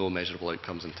 there's no measurable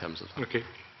outcomes in terms of that. Okay,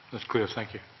 that's clear.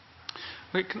 Thank you.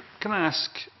 Wait, can I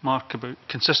ask Mark about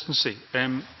consistency?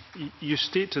 You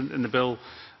state in the bill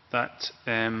that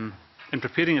in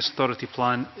preparing its authority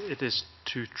plan, it is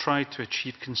to try to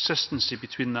achieve consistency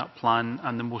between that plan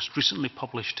and the most recently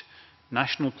published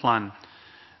national plan.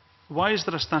 Why is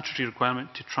there a statutory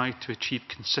requirement to try to achieve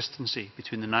consistency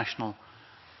between the national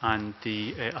and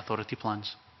the authority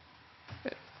plans?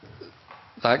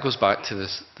 That goes back to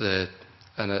the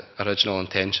original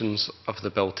intentions of the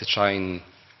bill to try and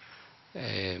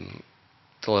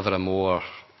deliver a more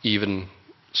even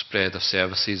spread of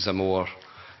services, a more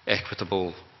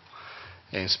equitable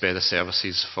spread of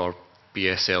services for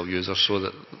BSL users, so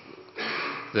that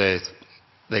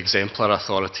the exemplar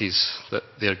authorities, that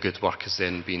their good work is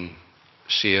then being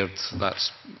shared.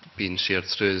 That's being shared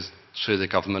through the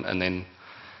government and then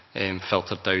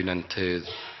filtered down into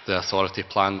the authority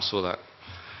plan, so that,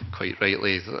 quite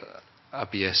rightly, a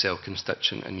BSL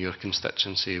constituent in your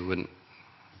constituency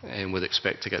would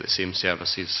expect to get the same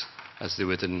services as they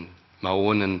would in my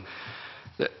own. And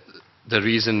the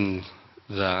reason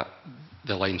that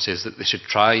the line says that they should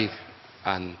try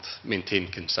and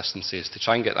maintain consistency is to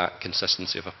try and get that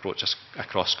consistency of approach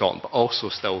across Scotland, but also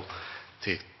still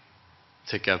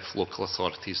to give local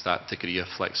authorities that degree of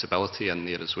flexibility in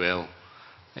there as well.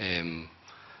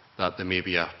 That there may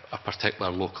be a particular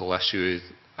local issue,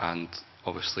 and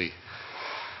obviously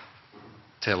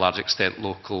to a large extent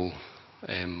local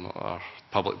or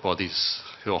public bodies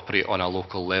who operate on a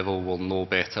local level will know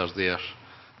better the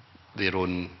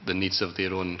needs of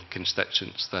their own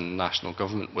constituents than national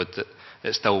government would.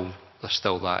 There's still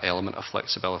that element of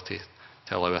flexibility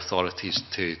to allow authorities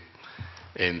to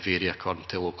vary according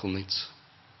to local needs.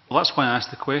 Well, that's why I asked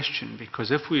the question,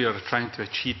 because if we are trying to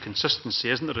achieve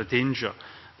consistency, isn't there a danger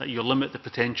that you limit the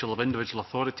potential of individual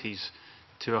authorities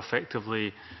to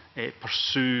effectively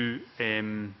pursue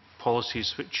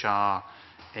policies which are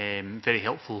very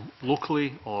helpful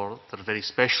locally, or there are very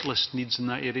specialist needs in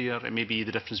that area? It may be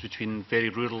the difference between very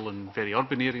rural and very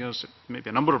urban areas. It may be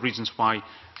a number of reasons why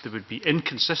there would be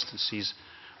inconsistencies,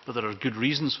 but there are good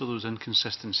reasons for those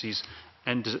inconsistencies.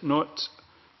 And does it not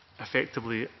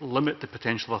effectively limit the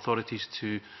potential of authorities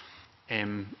to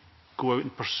go out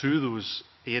and pursue those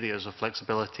areas of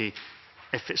flexibility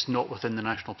if it's not within the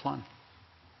national plan?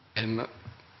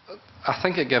 I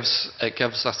think it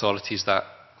gives authorities that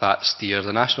steer.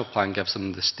 The national plan gives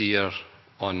them the steer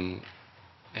on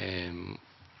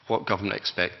what government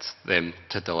expects them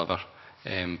to deliver.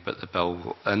 But the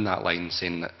bill in that line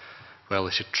saying that, well,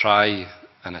 they should try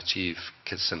and achieve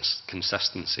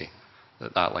consistency.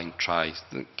 That line tries,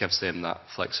 gives them that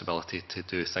flexibility to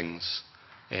do things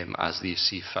as they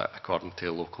see fit according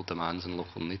to local demands and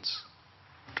local needs.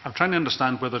 I'm trying to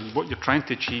understand whether what you're trying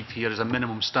to achieve here is a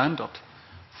minimum standard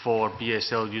for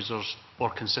BSL users or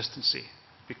consistency,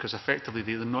 because effectively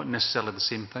they're not necessarily the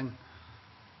same thing.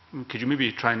 Could you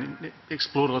maybe try and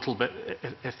explore a little bit,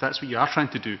 if that's what you are trying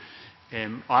to do?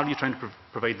 Are you trying to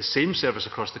provide the same service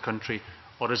across the country,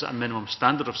 or is it a minimum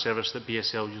standard of service that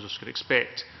BSL users could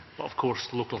expect? But of course,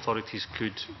 local authorities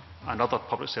could, and other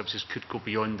public services could go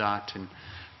beyond that and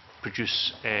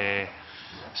produce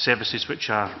services which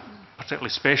are particularly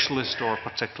specialist or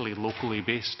particularly locally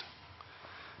based.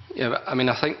 Yeah, I mean,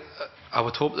 I think I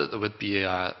would hope that there would be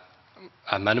a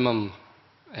minimum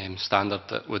standard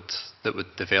that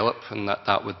would develop, and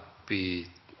that would be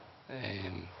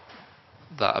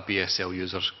that a BSL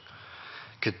user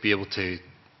could be able to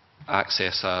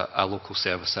access a local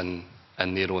service in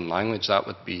their own language. That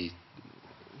would be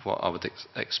what I would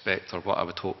expect, or what I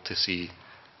would hope to see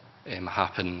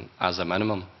happen as a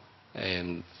minimum.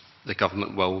 The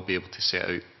government will be able to set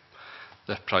out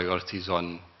the priorities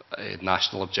on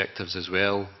national objectives as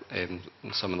well. And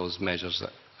some of those measures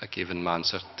that I gave in my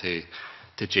answer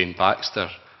to Jane Baxter.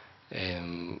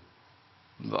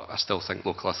 But I still think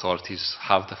local authorities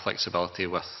have the flexibility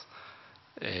with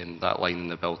that line in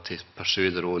the bill to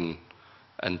pursue their own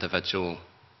individual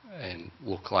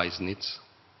localised needs.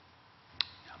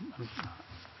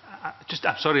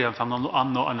 I'm sorry if I'm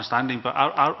not understanding, but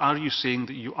are you saying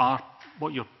that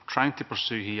what you're trying to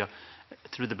pursue here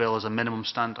through the bill is a minimum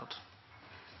standard?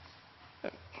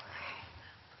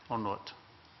 Or not?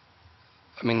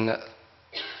 I mean,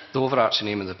 the overarching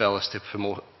aim of the bill is to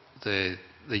promote the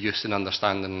use and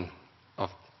understanding of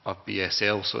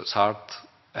BSL, so it's hard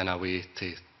in a way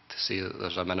to say that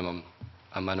there's a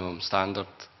minimum standard,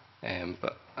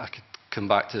 but I could come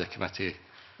back to the committee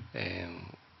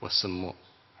with some more.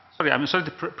 Sorry, I'm sorry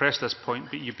to press this point,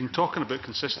 but you've been talking about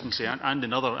consistency and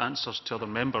in other answers to other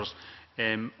members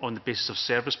on the basis of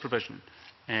service provision.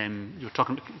 You were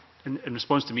talking, in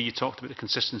response to me, you talked about the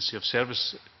consistency of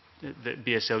service that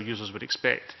BSL users would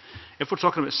expect. If we're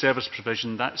talking about service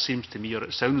provision, that seems to me, or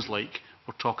it sounds like,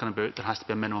 we're talking about there has to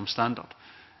be a minimum standard.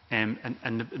 And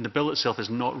the bill itself is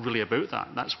not really about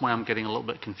that. That's why I'm getting a little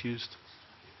bit confused.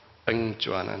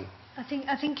 Joanna. I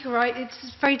think you're right.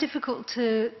 It's very difficult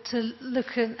to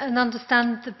look at and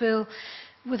understand the bill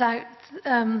without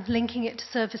linking it to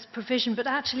service provision. But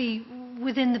actually,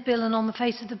 within the bill and on the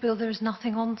face of the bill, there is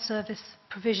nothing on service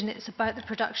provision. It's about the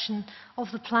production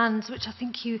of the plans, which I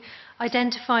think you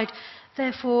identified.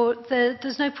 Therefore,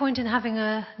 there's no point in having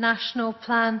a national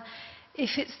plan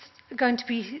if it's going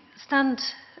to stand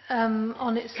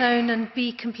on its own and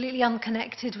be completely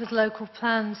unconnected with local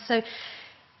plans. So,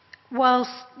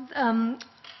 whilst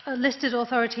listed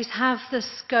authorities have the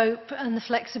scope and the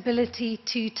flexibility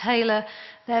to tailor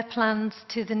their plans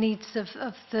to the needs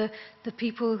of the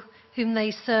people whom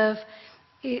they serve,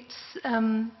 it's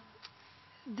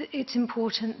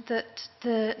important that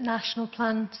the national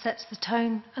plan sets the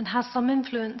tone and has some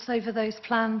influence over those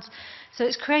plans. So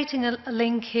it's creating a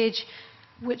linkage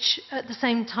which at the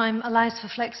same time allows for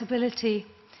flexibility.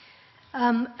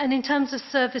 And in terms of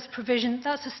service provision,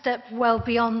 that's a step well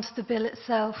beyond the bill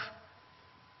itself.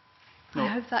 No, I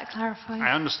hope that clarifies.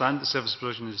 I understand that service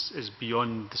provision is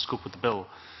beyond the scope of the bill,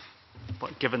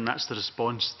 but given that's the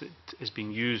response that is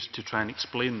being used to try and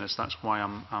explain this, that's why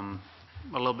I'm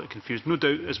a little bit confused. No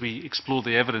doubt, as we explore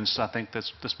the evidence, I think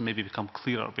this maybe become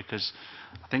clearer, because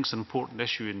I think it's an important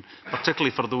issue, and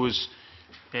particularly for those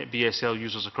BSL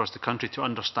users across the country to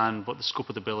understand what the scope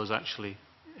of the bill is actually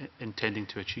intending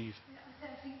to achieve.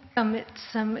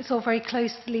 It's all very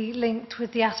closely linked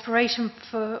with the aspiration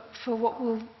for what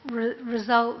will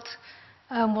result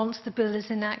once the bill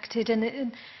is enacted,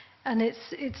 and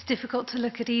it's difficult to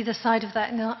look at either side of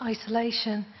that in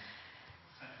isolation.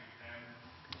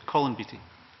 Colin Beattie.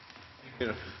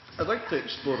 I'd like to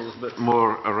explore a little bit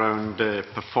more around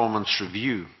performance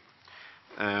review.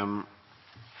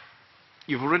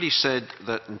 You've already said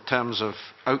that in terms of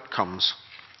outcomes,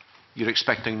 you're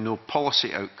expecting no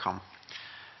policy outcome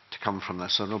to come from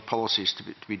this, or no policies to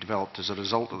be developed as a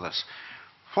result of this.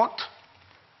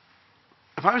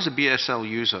 If I was a BSL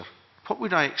user, what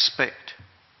would I expect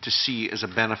to see as a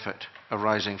benefit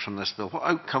arising from this bill? What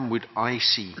outcome would I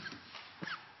see?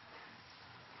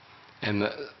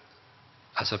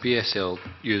 As a BSL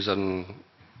user, and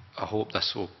I hope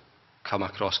this will come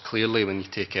across clearly when you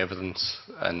take evidence,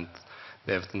 and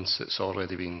the evidence that's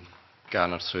already been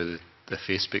garnered through the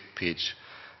Facebook page,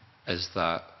 is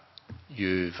that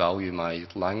you value my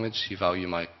language, you value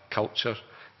my culture,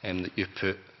 and that you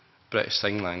put British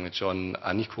Sign Language on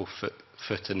an equal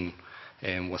footing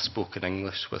with spoken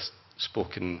English, with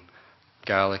spoken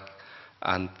Gaelic,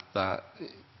 and that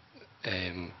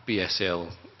BSL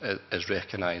is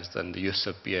recognised and the use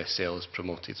of BSL is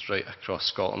promoted right across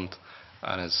Scotland,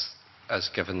 and is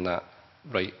given that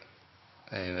right,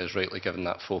 is rightly given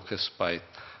that focus by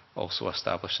also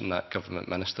establishing that government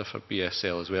minister for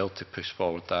BSL as well, to push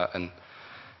forward that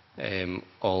in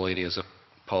all areas of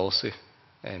policy,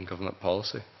 government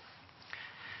policy.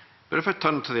 But if I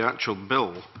turn to the actual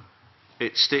bill,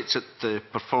 it states that the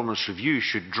performance review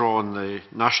should draw on the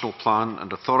national plan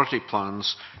and authority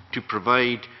plans to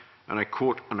provide, and I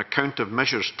quote, an account of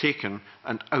measures taken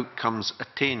and outcomes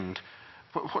attained.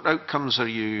 What outcomes are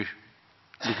you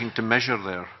looking to measure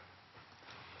there?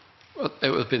 Well, it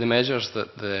would be the measures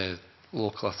that the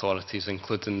local authorities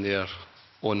include in their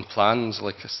own plans,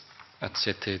 like I'd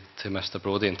said to Mr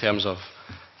Brodie, in terms of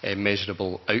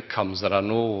measurable outcomes. There are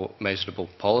no measurable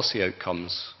policy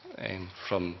outcomes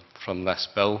from this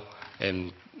bill.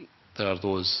 There are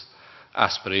those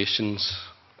aspirations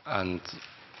and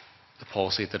the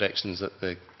policy directions that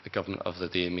the government of the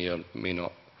day may or may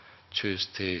not choose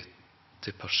to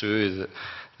pursue,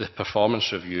 the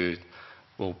performance review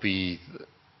will be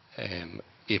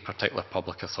a particular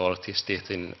public authority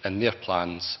stating in their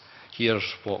plans, here's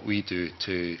what we do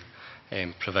to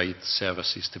provide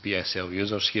services to BSL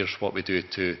users, here's what we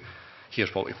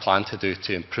plan to do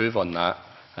to improve on that,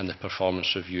 and the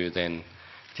performance review then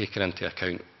taking into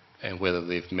account whether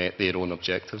they've met their own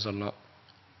objectives or not.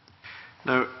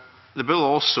 Now, the bill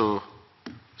also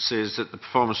says that the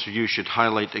performance review should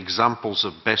highlight examples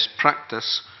of best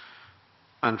practice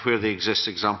and where they exist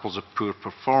examples of poor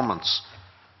performance.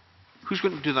 Who's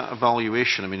going to do that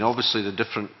evaluation? I mean, obviously the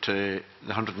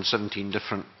 117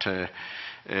 different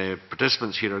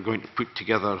participants here are going to put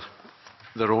together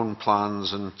their own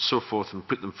plans and so forth and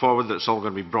put them forward. That's all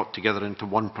going to be brought together into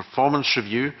one performance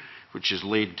review, which is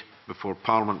laid before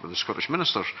Parliament with the Scottish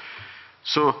Ministers.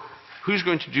 So who's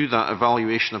going to do that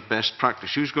evaluation of best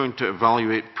practice? Who's going to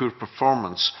evaluate poor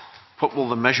performance? What will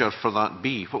the measure for that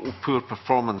be? What will poor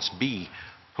performance be?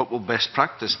 What will best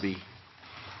practice be?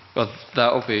 Well,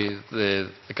 that will be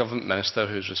the Government Minister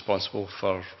who's responsible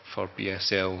for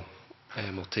BSL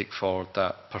will take forward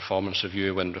that performance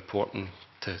review when reporting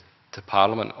to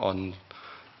Parliament on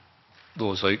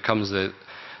those outcomes. The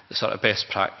sort of best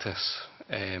practice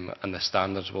and the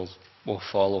standards will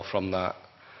follow from that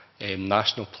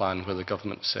national plan where the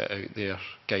government set out their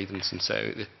guidance and set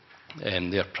out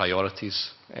their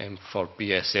priorities for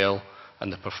BSL,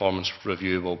 and the performance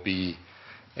review will be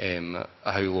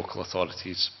how local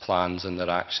authorities' plans and their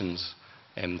actions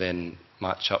then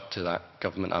match up to that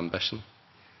government ambition.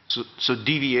 So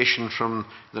deviation from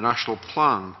the national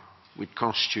plan would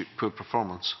constitute poor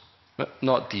performance?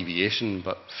 Not deviation,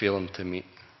 but failing to meet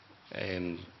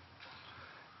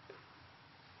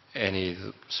any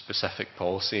specific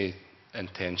policy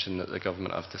intention that the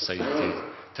government have decided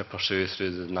to pursue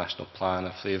through the national plan.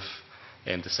 If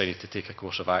they've decided to take a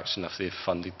course of action, if they've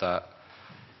funded that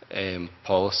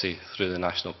policy through the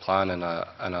national plan and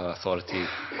an authority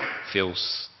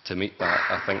fails to meet that,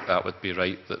 I think that would be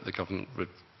right that the government would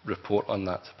report on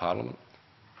that to Parliament.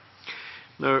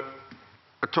 Now,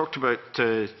 I talked about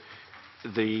a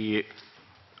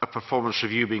performance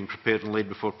review being prepared and laid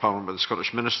before Parliament by the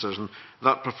Scottish Ministers, and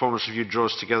that performance review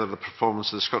draws together the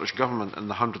performance of the Scottish Government and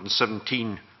the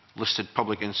 117 listed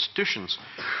public institutions.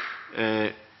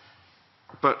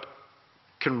 But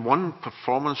can one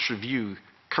performance review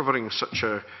covering such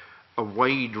a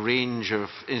wide range of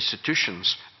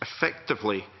institutions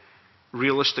effectively,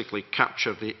 realistically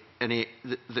capture the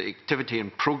activity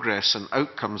and progress and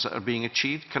outcomes that are being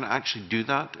achieved? Can it actually do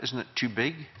that? Isn't it too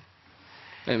big?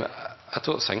 I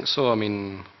don't think so. I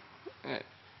mean,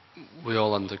 we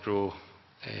all undergo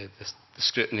the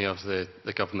scrutiny of the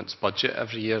government's budget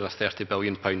every year, a £30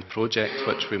 billion project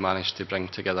which we managed to bring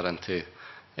together into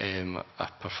a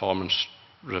performance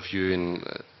review, and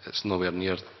it's nowhere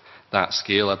near that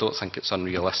scale. I don't think it's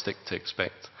unrealistic to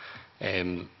expect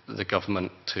the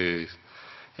government to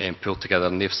pull together,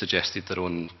 and they've suggested their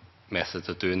own method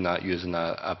of doing that using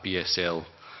a BSL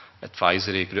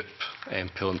advisory group,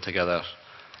 pulling together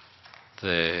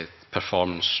the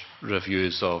performance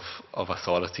reviews of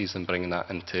authorities and bringing that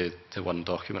into one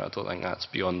document. I don't think that's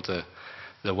beyond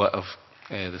the wit of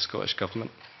the Scottish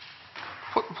Government.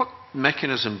 What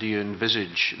mechanism do you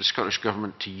envisage the Scottish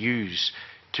Government to use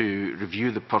to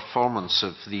review the performance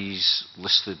of these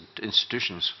listed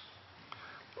institutions?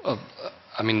 Well,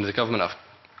 I mean, the Government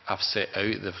have set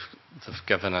out, they've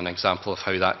given an example of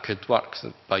how that could work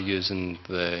by using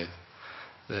the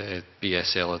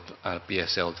BSL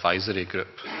advisory group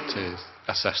to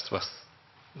assist with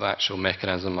the actual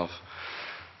mechanism of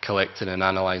collecting and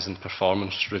analysing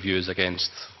performance reviews against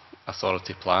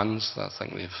authority plans. I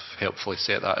think they've helpfully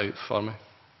set that out for me.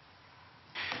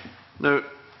 Now,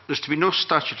 there's to be no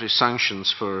statutory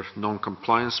sanctions for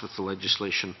non-compliance with the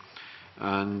legislation,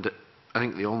 and I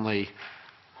think the only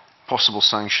possible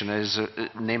sanction is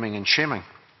naming and shaming.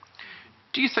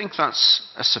 Do you think that's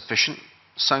a sufficient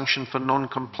sanction for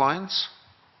non-compliance?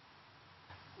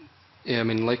 Yeah, I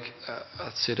mean, like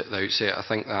I said at the outset, I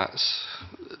think that's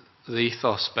the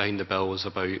ethos behind the bill was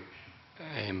about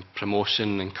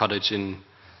promotion, encouraging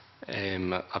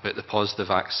about the positive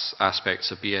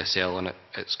aspects of BSL and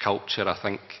its culture. I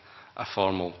think a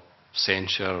formal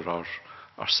censure or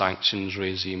sanctions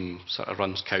regime sort of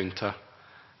runs counter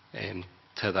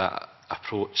to that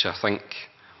approach.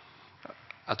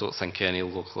 I don't think any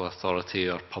local authority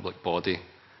or public body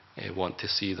want to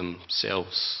see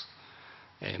themselves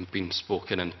being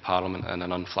spoken in Parliament in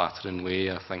an unflattering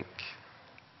way. I think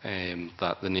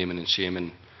that the naming and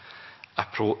shaming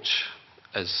approach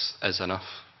is enough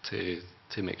to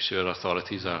make sure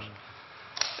authorities are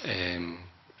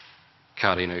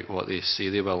carrying out what they say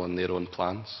they will in their own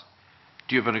plans.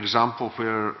 Do you have an example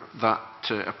where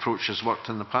that approach has worked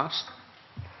in the past?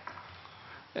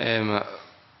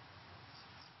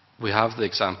 We have the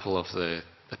example of the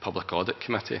Public Audit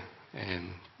Committee.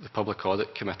 The Public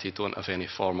Audit Committee don't have any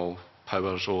formal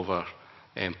powers over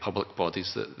public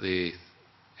bodies that they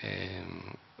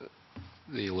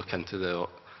look into the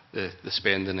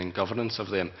spending and governance of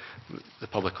them. The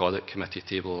Public Audit Committee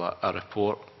table a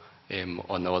report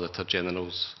on the Auditor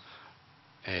General's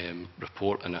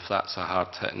report, and if that's a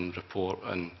hard-hitting report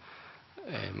and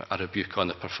a rebuke on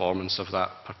the performance of that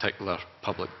particular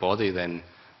public body, then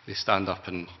they stand up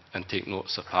and take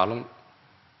notice of Parliament.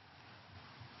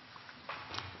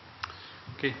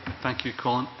 Okay, thank you,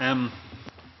 Colin.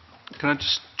 Can I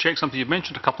just check something? You've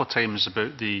mentioned a couple of times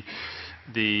about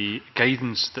the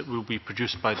guidance that will be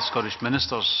produced by the Scottish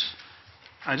Ministers.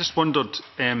 I just wondered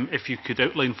if you could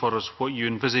outline for us what you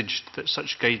envisaged that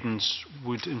such guidance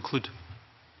would include.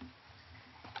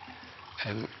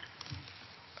 I've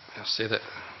said it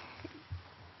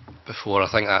before,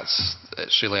 I think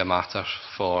it's really a matter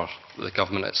for the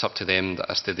government. It's up to them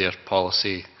as to their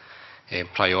policy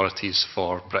priorities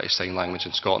for British Sign Language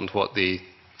in Scotland, what they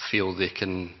feel they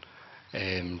can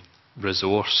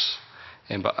resource.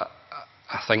 But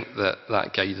I think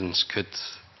that guidance could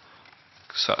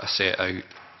sort of set out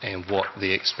what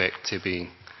they expect to be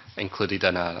included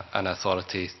in an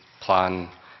authority plan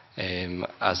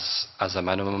as a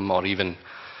minimum, or even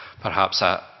perhaps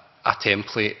a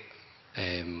template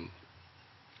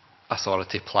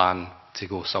authority plan to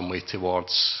go some way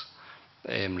towards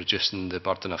reducing the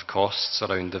burden of costs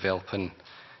around developing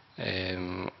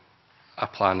a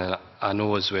plan. And I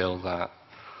know as well that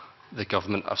the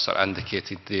government have sort of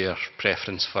indicated their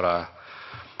preference for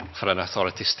an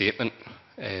authority statement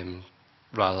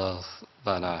rather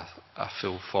than a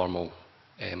full formal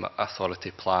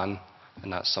authority plan,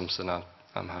 and that's something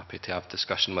I'm happy to have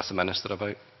discussion with the Minister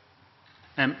about.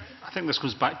 I think this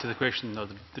goes back to the question, or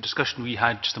the discussion we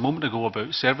had just a moment ago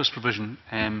about service provision.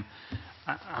 I'm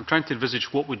trying to envisage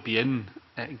what would be in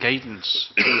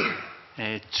guidance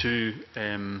to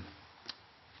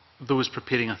those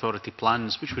preparing authority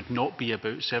plans, which would not be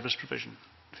about service provision.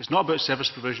 If it's not about service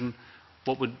provision,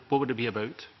 what would it be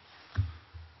about?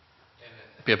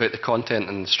 It'd be about the content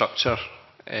and structure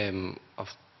of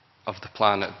the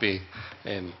plan. It'd be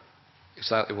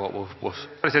exactly what we've...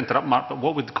 Sorry to interrupt, Mark, but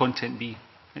what would the content be?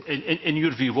 In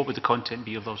your view, what would the content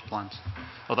be of those plans?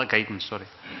 Or that guidance, sorry.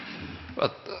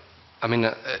 But, I mean,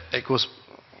 it goes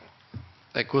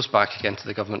back again to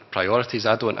the government priorities.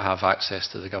 I don't have access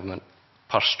to the government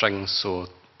purse strings, so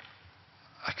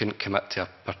I couldn't commit to a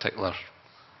particular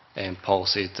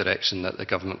policy direction that the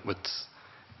government would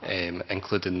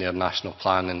include in their national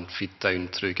plan and feed down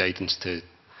through guidance to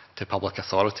public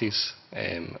authorities.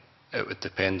 It would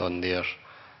depend on their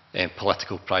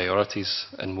political priorities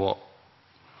and what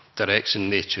direction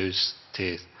they choose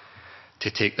to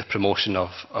take the promotion of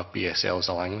BSL as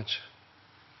a language.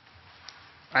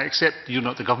 I accept you're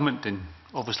not the government, and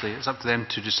obviously it's up to them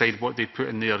to decide what they put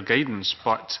in their guidance,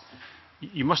 but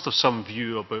you must have some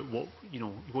view about what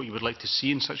you would like to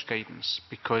see in such guidance,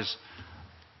 because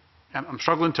I'm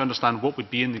struggling to understand what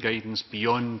would be in the guidance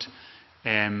beyond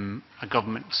a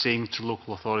government saying to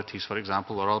local authorities, for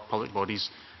example, or other public bodies,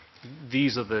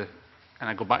 these are the, and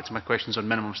I go back to my questions on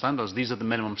minimum standards, these are the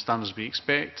minimum standards we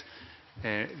expect,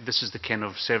 this is the kind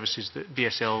of services that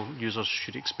BSL users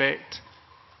should expect.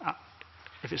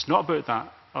 If it's not about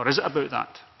that, or is it about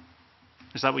that?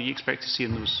 Is that what you expect to see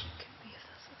in those?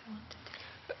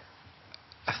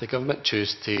 If the government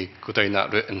choose to go down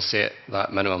that route and set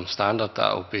that minimum standard,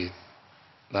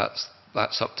 that's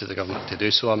up to the government to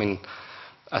do so. I mean,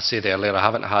 I said earlier, I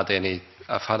haven't had any.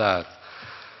 I've had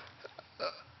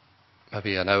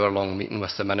maybe an hour-long meeting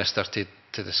with the Minister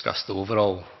to discuss the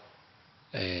overall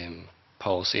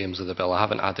policy aims of the bill. I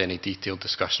haven't had any detailed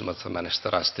discussion with the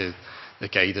Minister as to the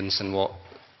guidance and what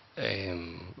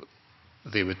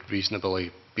they would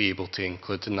reasonably be able to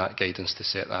include in that guidance to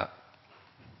set that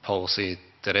policy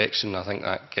direction. I think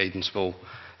that guidance will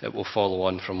follow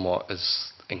on from what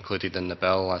is included in the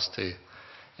bill as to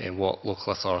what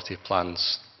local authority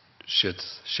plans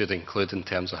should include in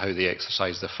terms of how they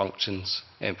exercise their functions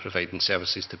and providing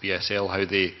services to BSL, how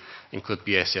they include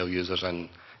BSL users in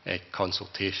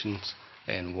consultations,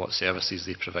 and what services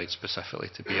they provide specifically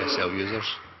to BSL users.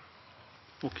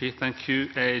 Okay, thank you.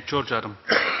 George Adam.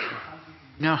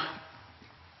 No.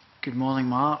 Good morning,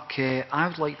 Mark. I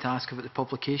would like to ask about the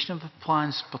publication of the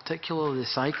plans, particularly the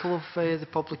cycle of the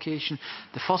publication.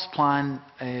 The first plan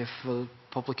for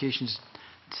publications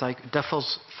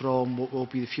differs from what will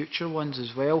be the future ones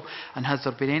as well? And has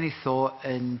there been any thought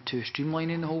into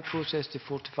streamlining the whole process to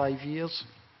 4 to 5 years?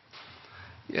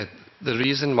 Yeah, the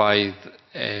reason why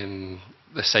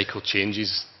the cycle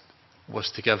changes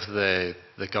was to give the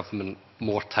government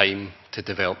more time to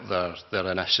develop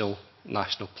their initial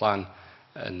national plan,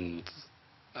 and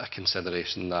a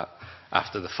consideration that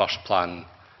after the first plan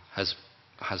has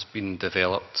been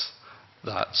developed,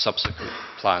 that subsequent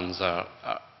plans are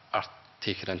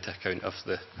taken into account of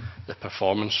the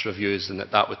performance reviews, and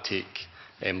that would take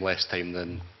less time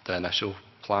than the initial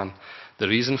plan. The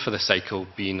reason for the cycle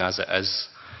being as it is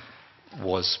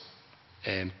was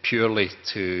purely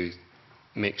to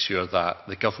make sure that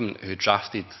the government who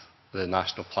drafted the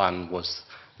national plan was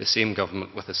the same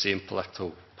government with the same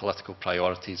political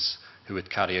priorities who would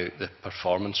carry out the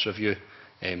performance review.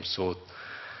 So,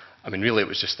 I mean, really it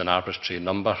was just an arbitrary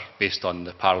number based on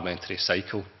the parliamentary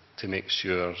cycle to make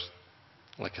sure,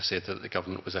 like I said, that the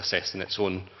government was assessing its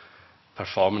own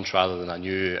performance rather than a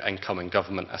new incoming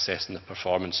government assessing the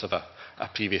performance of a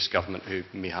previous government who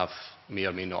may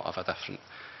or may not have a different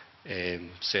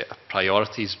set of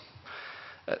priorities.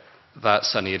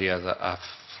 That's an area that I've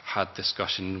had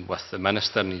discussion with the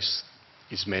Minister, and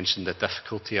he's mentioned the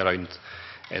difficulty around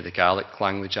the Gaelic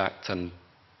Language Act and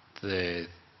the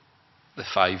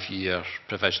 5-year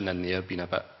provision in there being a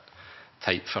bit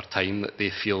tight for time that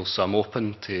they feel. So I'm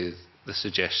open to the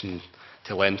suggestion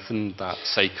to lengthen that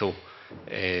cycle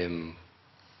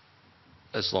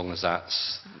as long as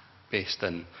that's based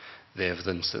in the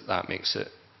evidence that makes it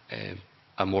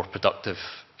a more productive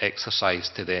exercise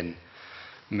to then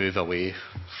move away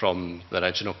from the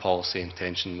original policy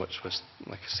intention, which was,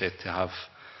 like I said, to have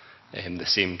the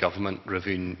same government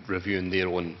reviewing their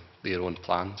own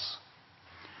plans.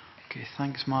 Okay,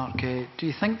 thanks, Mark. Do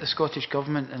you think the Scottish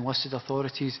Government and listed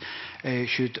authorities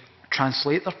should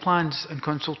translate their plans and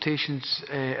consultations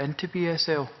into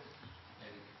BSL?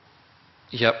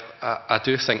 Yep, I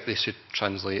do think they should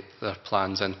translate their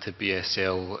plans into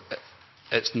BSL.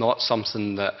 It's not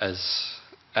something that is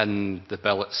in the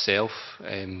bill itself.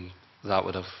 That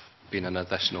would have been an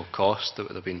additional cost. It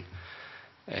would have been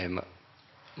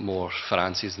more for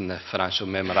ANSIs in the financial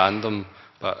memorandum.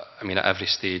 But I mean, at every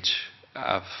stage,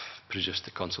 I've produced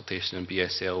the consultation in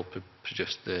BSL,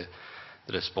 produced the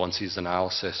responses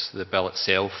analysis. The bill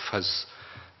itself has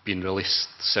been released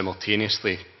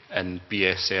simultaneously in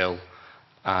BSL,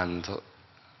 and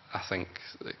I think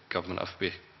the government have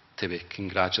to be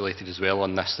congratulated as well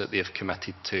on this, that they have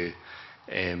committed to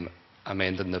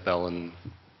amending the bill and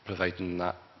providing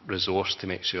that resource to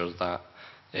make sure that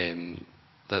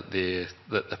that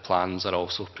the plans are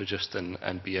also produced in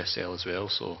BSL as well.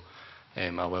 So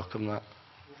I welcome that.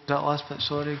 That last bit,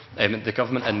 sorry. The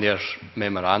government in their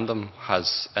memorandum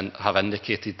have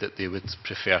indicated that they would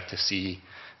prefer to see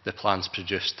the plans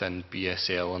produced in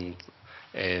BSL,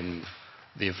 and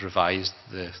they've revised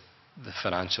the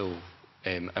financial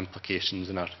implications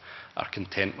and are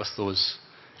content with those,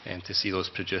 to see those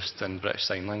produced in British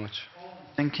Sign Language.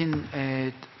 Thinking,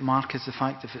 Mark, is the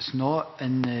fact if it's not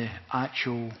in the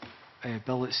actual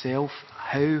bill itself,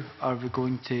 how are we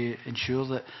going to ensure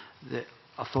that the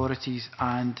authorities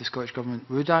and the Scottish Government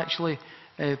would actually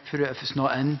put it if it's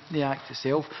not in the Act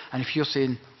itself? And if you're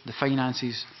saying the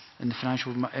finances and the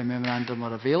financial memorandum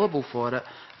are available for it,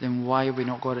 then why have we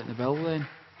not got it in the bill then?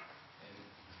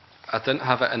 I didn't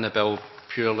have it in the bill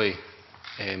purely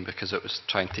because it was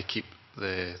trying to keep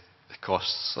the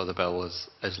costs of the bill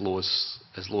as low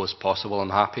as possible. I'm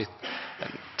happy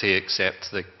to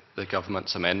accept the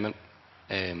government's amendment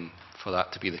for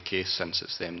that to be the case, since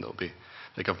it's them that will be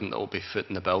the government that will be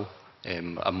footing the bill.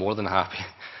 I'm more than happy.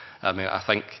 I mean, I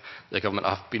think the government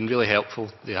have been really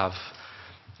helpful. They have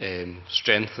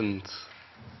strengthened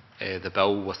the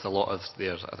bill with a lot of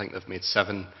their. I think they've made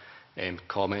 7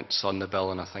 comments on the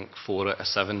bill, and I think 4 out of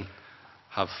 7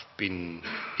 have been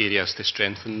areas to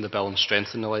strengthen the bill and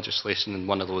strengthen the legislation, and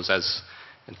one of those is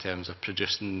in terms of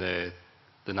producing the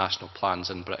national plans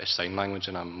in British Sign Language,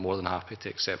 and I'm more than happy to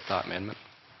accept that amendment.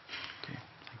 Okay,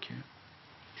 thank you.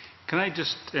 Can I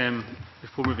just,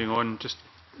 before moving on, just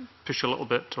push a little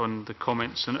bit on the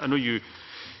comments? And I know you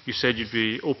said you'd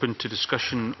be open to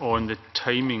discussion on the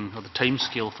timing or the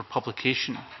timescale for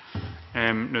publication.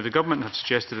 Now, the government have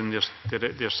suggested in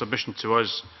their submission to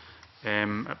us,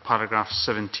 at paragraph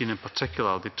 17 in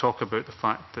particular, they talk about the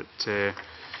fact that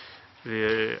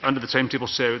under the timetable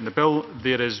set out in the bill,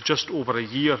 there is just over a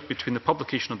year between the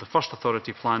publication of the first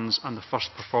authority plans and the first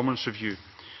performance review,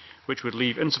 which would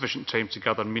leave insufficient time to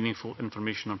gather meaningful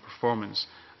information on performance.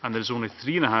 And there is only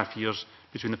 3.5 years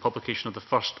between the publication of the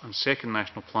first and second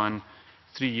national plan,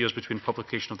 3 years between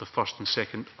publication of the first and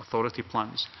second authority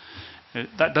plans.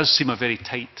 That does seem a very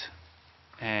tight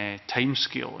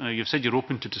timescale. You've said you're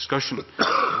open to discussion.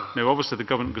 Now, obviously, the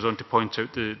government goes on to point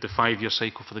out the 5-year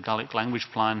cycle for the Gaelic language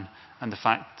plan, and the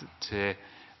fact that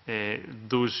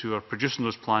those who are producing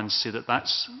those plans say that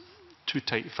that's too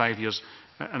tight, 5 years,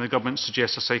 and the government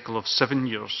suggests a cycle of 7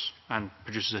 years and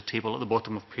produces a table at the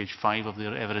bottom of page 5 of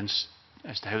their evidence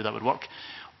as to how that would work.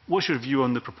 What's your view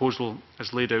on the proposal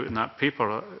as laid out in that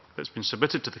paper that's been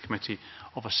submitted to the committee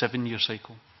of a 7-year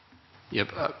cycle? Yep,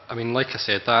 I mean, like I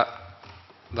said,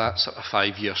 that sort of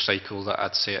 5-year cycle that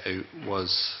I'd set out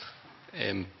was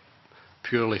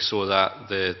purely so that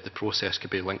the process could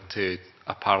be linked to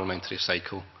a parliamentary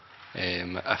cycle.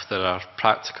 If there are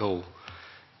practical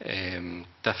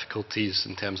difficulties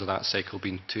in terms of that cycle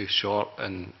being too short,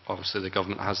 and obviously the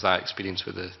government has that experience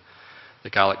with the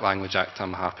Gaelic Language Act,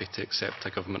 I'm happy to accept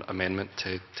a government amendment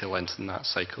to lengthen that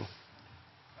cycle.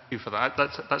 Thank you for that.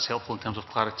 That's helpful in terms of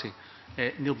clarity.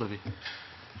 Neil Bivey.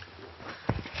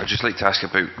 I'd just like to ask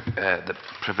about the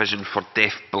provision for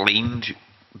deaf-blind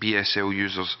BSL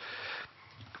users.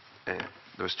 There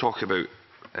was talk about,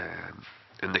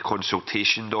 in the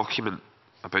consultation document,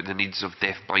 about the needs of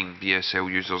deaf-blind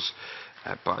BSL users,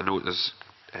 but I know it's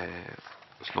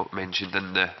not mentioned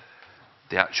in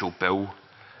the actual bill.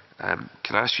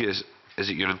 Can I ask you, is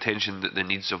it your intention that the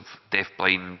needs of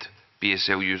deaf-blind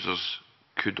BSL users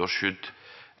could or should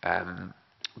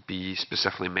be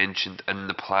specifically mentioned in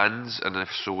the plans, and if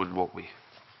so, in what way?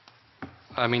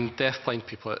 I mean, deaf-blind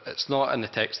people, it's not in the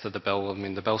text of the bill. I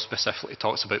mean, the bill specifically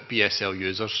talks about BSL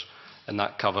users, and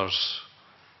that covers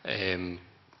a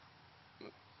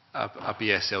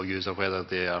BSL user, whether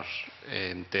they are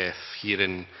deaf,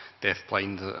 hearing,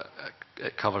 deaf-blind.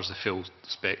 It covers the full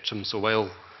spectrum. So while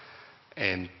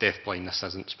deaf-blindness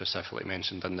isn't specifically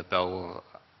mentioned in the bill,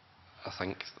 I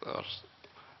think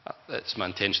it's my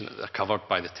intention that they're covered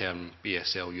by the term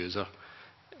BSL user.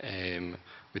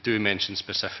 We do mention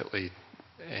specifically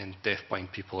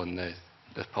deaf-blind people in the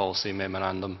policy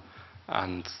memorandum,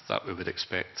 and that we would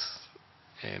expect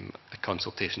a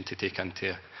consultation to take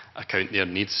into account their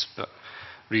needs, but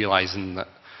realising that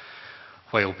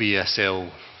while BSL,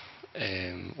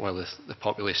 while the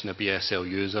population of BSL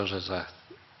users is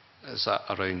at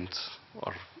around,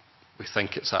 or we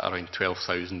think it's at around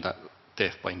 12,000, that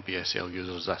deaf-blind BSL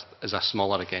users is a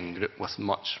smaller again group with a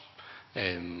much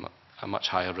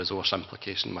higher resource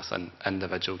implication within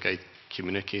individual guide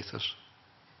communicators.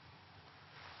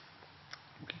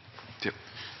 Yep.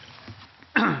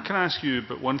 Can I ask you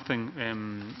about one thing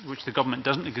which the government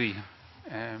doesn't agree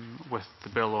with the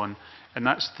bill on, and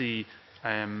that's the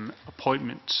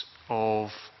appointment of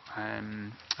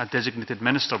a designated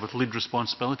minister with lead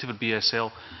responsibility for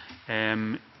BSL.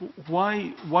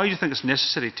 Why do you think it's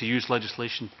necessary to use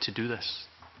legislation to do this?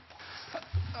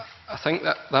 I think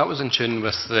that was in tune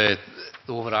with the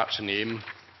overarching aim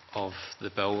of the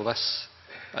bill. This,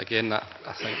 again, I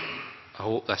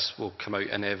hope this will come out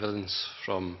in evidence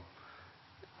from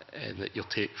that you'll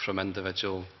take from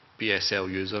individual BSL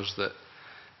users, that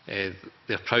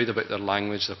they're proud about their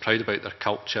language, they're proud about their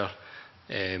culture,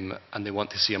 and they want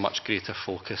to see a much greater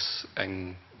focus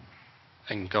in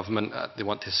government. They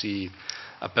want to see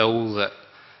a bill that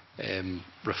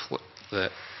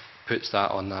that puts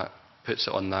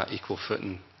it on that equal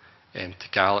footing to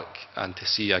Gaelic, and to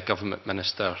see a government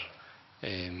minister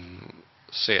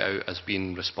set out as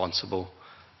being responsible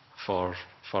for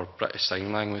British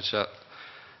Sign Language.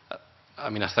 I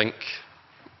mean, I think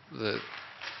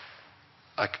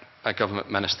a government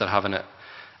minister having it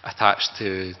attached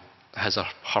to his or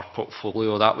her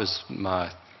portfolio, that is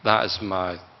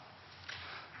my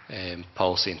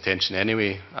policy intention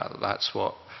anyway. That's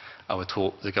what I would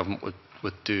hope the government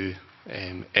would do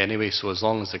anyway. So as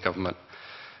long as the government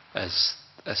is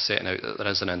setting out that there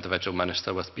is an individual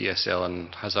minister with BSL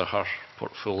in his or her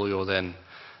portfolio, then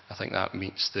I think that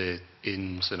meets the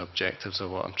aims and objectives of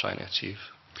what I'm trying to achieve.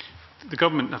 The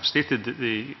government have stated that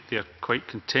they are quite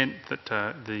content that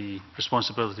the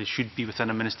responsibility should be within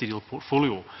a ministerial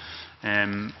portfolio.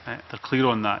 They're clear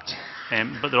on that,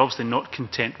 but they're obviously not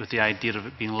content with the idea of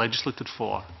it being legislated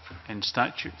for in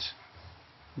statute.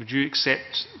 Would you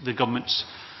accept the government's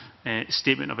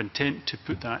statement of intent to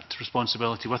put that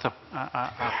responsibility with a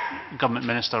government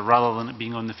minister rather than it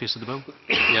being on the face of the bill?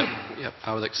 Yep,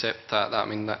 I would accept that. I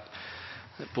mean, that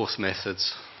both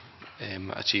methods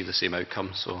achieve the same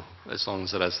outcome. So as long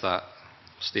as there is that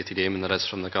stated aim, and there is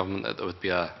from the government that there would be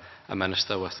a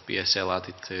minister with BSL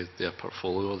added to their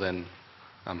portfolio, then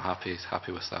I'm happy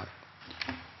with that.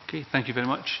 Okay, thank you very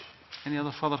much. Any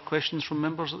other further questions from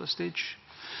members at this stage?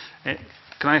 Can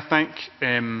I thank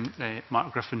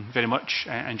Mark Griffin very much,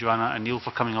 and Joanna and Neil for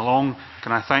coming along.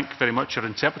 Can I thank very much our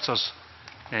interpreters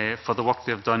for the work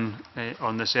they have done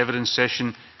on this evidence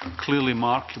session. Clearly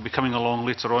Mark will be coming along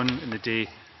later on in the day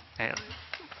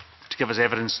to give us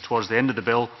evidence towards the end of the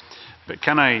bill. But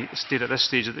can I state at this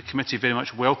stage that the committee very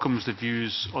much welcomes the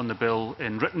views on the bill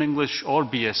in written English or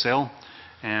BSL.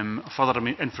 Further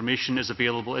information is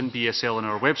available in BSL on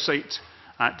our website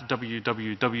at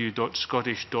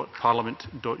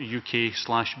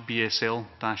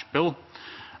www.scottish.parliament.uk/BSL-bill,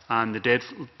 and the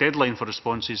deadline for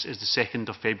responses is the 2nd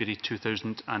of February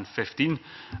 2015.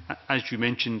 As you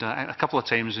mentioned a couple of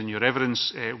times in your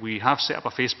evidence, we have set up a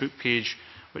Facebook page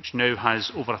which now has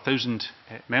over 1,000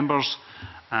 members,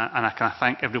 and I can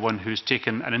thank everyone who's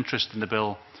taken an interest in the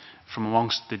bill from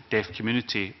amongst the deaf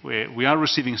community. We are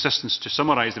receiving assistance to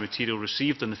summarise the material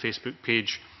received on the Facebook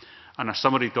page, and a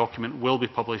summary document will be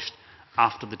published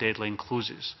after the deadline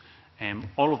closes.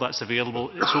 All of that's available.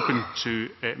 It's open to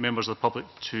members of the public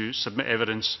to submit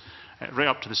evidence right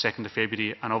up to the 2nd of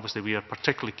February, and obviously we are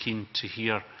particularly keen to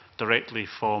hear directly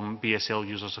from BSL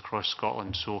users across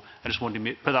Scotland. So I just want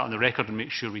to put that on the record and make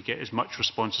sure we get as much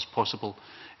response as possible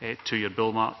to your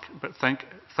bill, Mark. But thank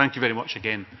you very much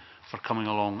again for coming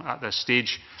along at this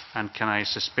stage, and can I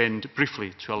suspend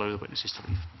briefly to allow the witnesses to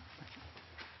leave?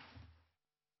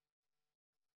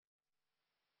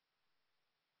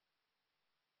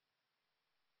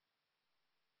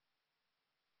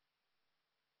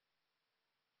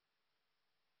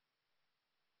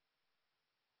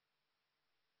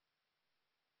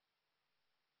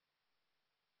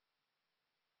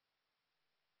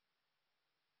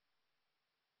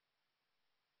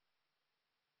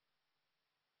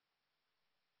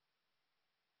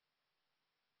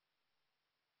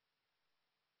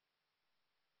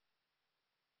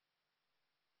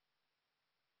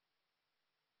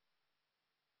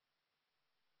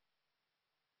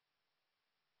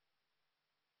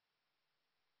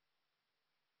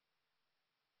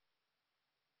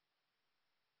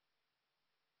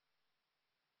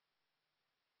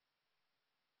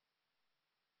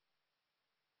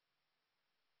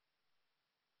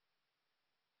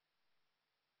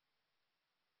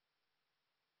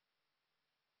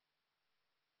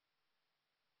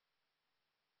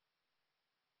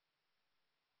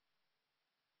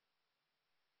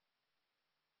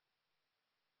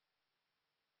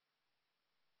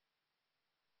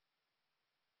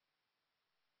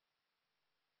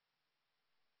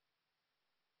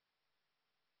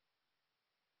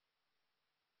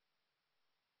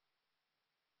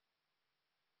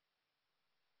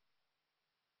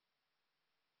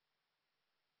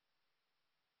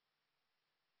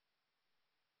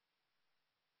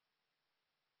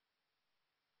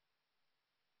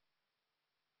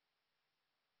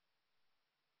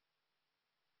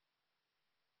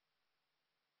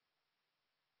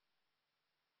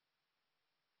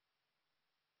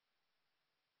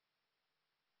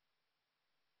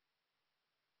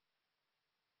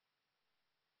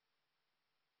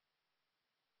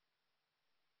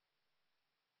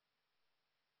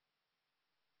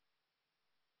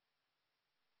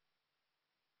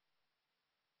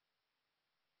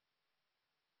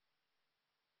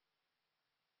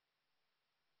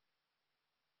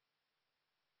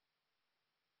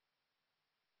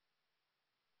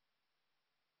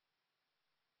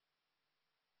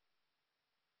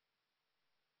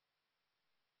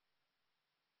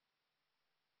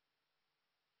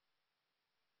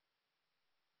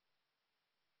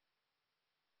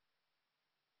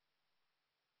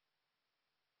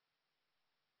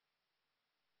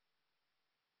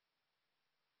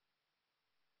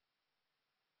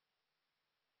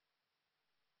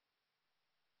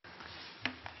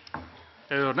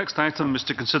 Our next item is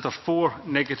to consider 4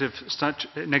 negative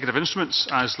instruments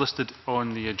as listed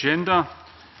on the agenda.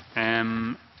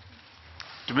 Do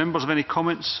members have any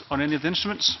comments on any of the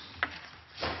instruments?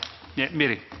 Yeah,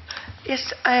 Mary.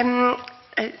 Yes,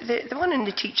 the one in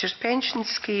the teachers' pension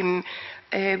scheme,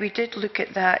 we did look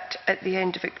at that at the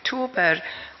end of October,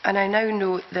 and I now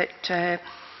note that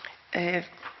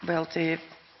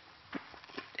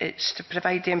it's to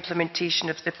provide the implementation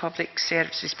of the Public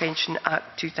Services Pension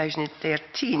Act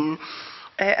 2013.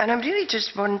 And I'm really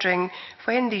just wondering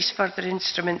when these further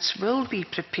instruments will be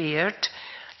prepared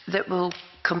that will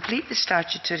complete the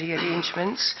statutory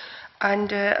arrangements.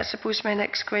 And I suppose my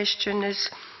next question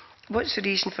is, what's the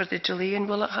reason for the delay, and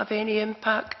will it have any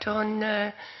impact on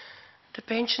the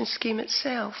pension scheme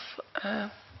itself? I'm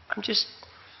just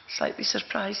slightly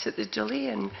surprised at the delay,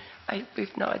 and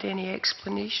we've not had any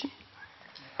explanation.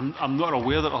 I'm not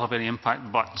aware that it will have any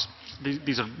impact, but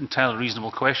these are entirely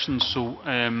reasonable questions. So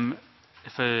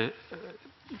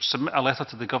submit a letter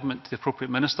to the government, to the appropriate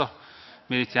minister,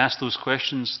 Mary, to ask those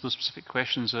questions, those specific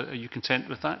questions. Are you content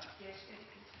with that? Yes.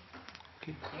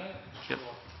 Okay. Yep.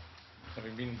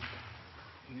 Having been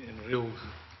in real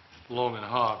long and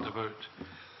hard about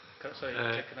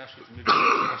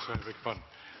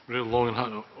real long and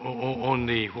hard on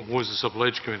the what was the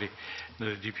sub-ledge committee,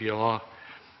 the DPLR,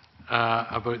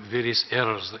 about various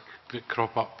errors that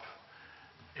crop up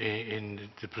in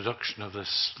the production of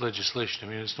this legislation.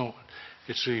 I mean,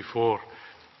 it's really for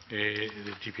the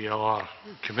DPLR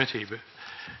committee, but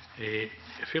a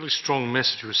fairly strong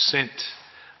message was sent,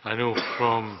 I know,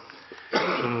 from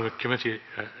the committee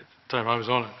at the time I was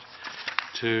on it,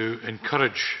 to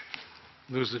encourage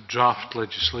those that draft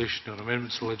legislation or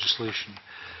amendments to legislation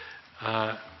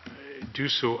do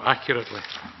so accurately,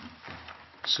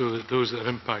 so that those that are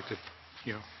impacted,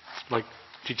 like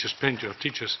teachers' pension or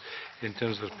teachers in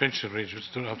terms of their pension arrangements,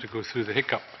 don't have to go through the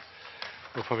hiccup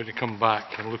of having to come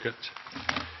back and look at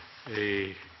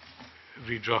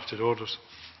redrafted orders.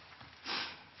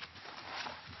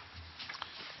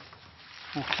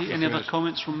 Okay, any other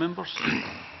comments from members?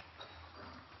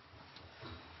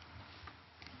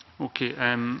 Okay,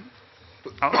 I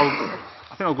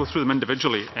think I'll go through them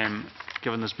individually,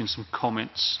 given there's been some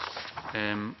comments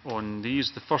on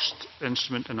these. The first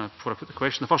instrument, and before I put the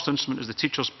question, the first instrument is the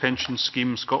Teachers' Pension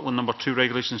Scheme Scotland No. 2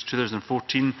 Regulations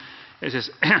 2014,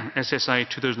 SSI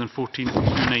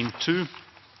 2014-292.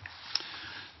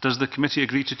 Does the committee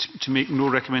agree to make no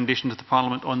recommendation to the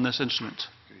Parliament on this instrument?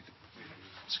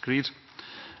 It's agreed.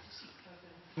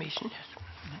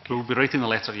 We'll be writing the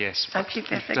letter, yes. Thank you,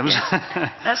 perfect. Yeah.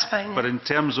 That's fine. But in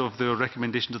terms of the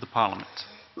recommendation to the Parliament,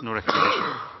 no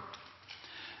recommendation.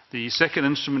 The second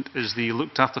instrument is the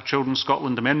Looked After Children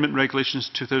Scotland Amendment Regulations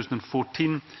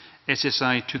 2014,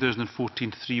 SSI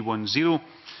 2014-310.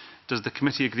 Does the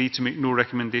committee agree to make no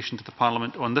recommendation to the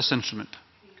Parliament on this instrument?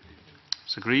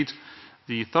 It's agreed.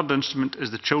 The third instrument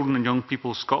is the Children and Young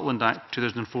People Scotland Act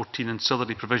 2014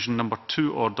 Ancillary Provision No.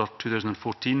 2 Order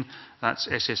 2014. That's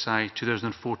SSI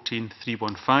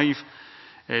 2014-315.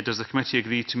 Does the committee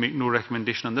agree to make no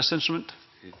recommendation on this instrument?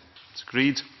 It's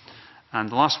agreed. And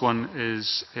the last one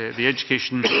is the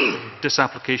Education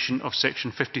Disapplication of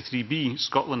Section 53B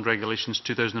Scotland Regulations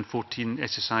 2014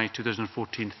 SSI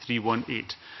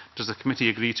 2014-318. Does the committee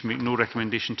agree to make no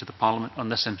recommendation to the Parliament on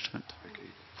this instrument?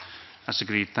 That's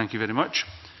agreed. Thank you very much.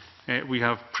 We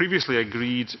have previously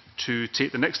agreed to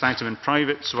take the next item in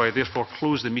private, so I therefore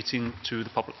close the meeting to the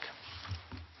public.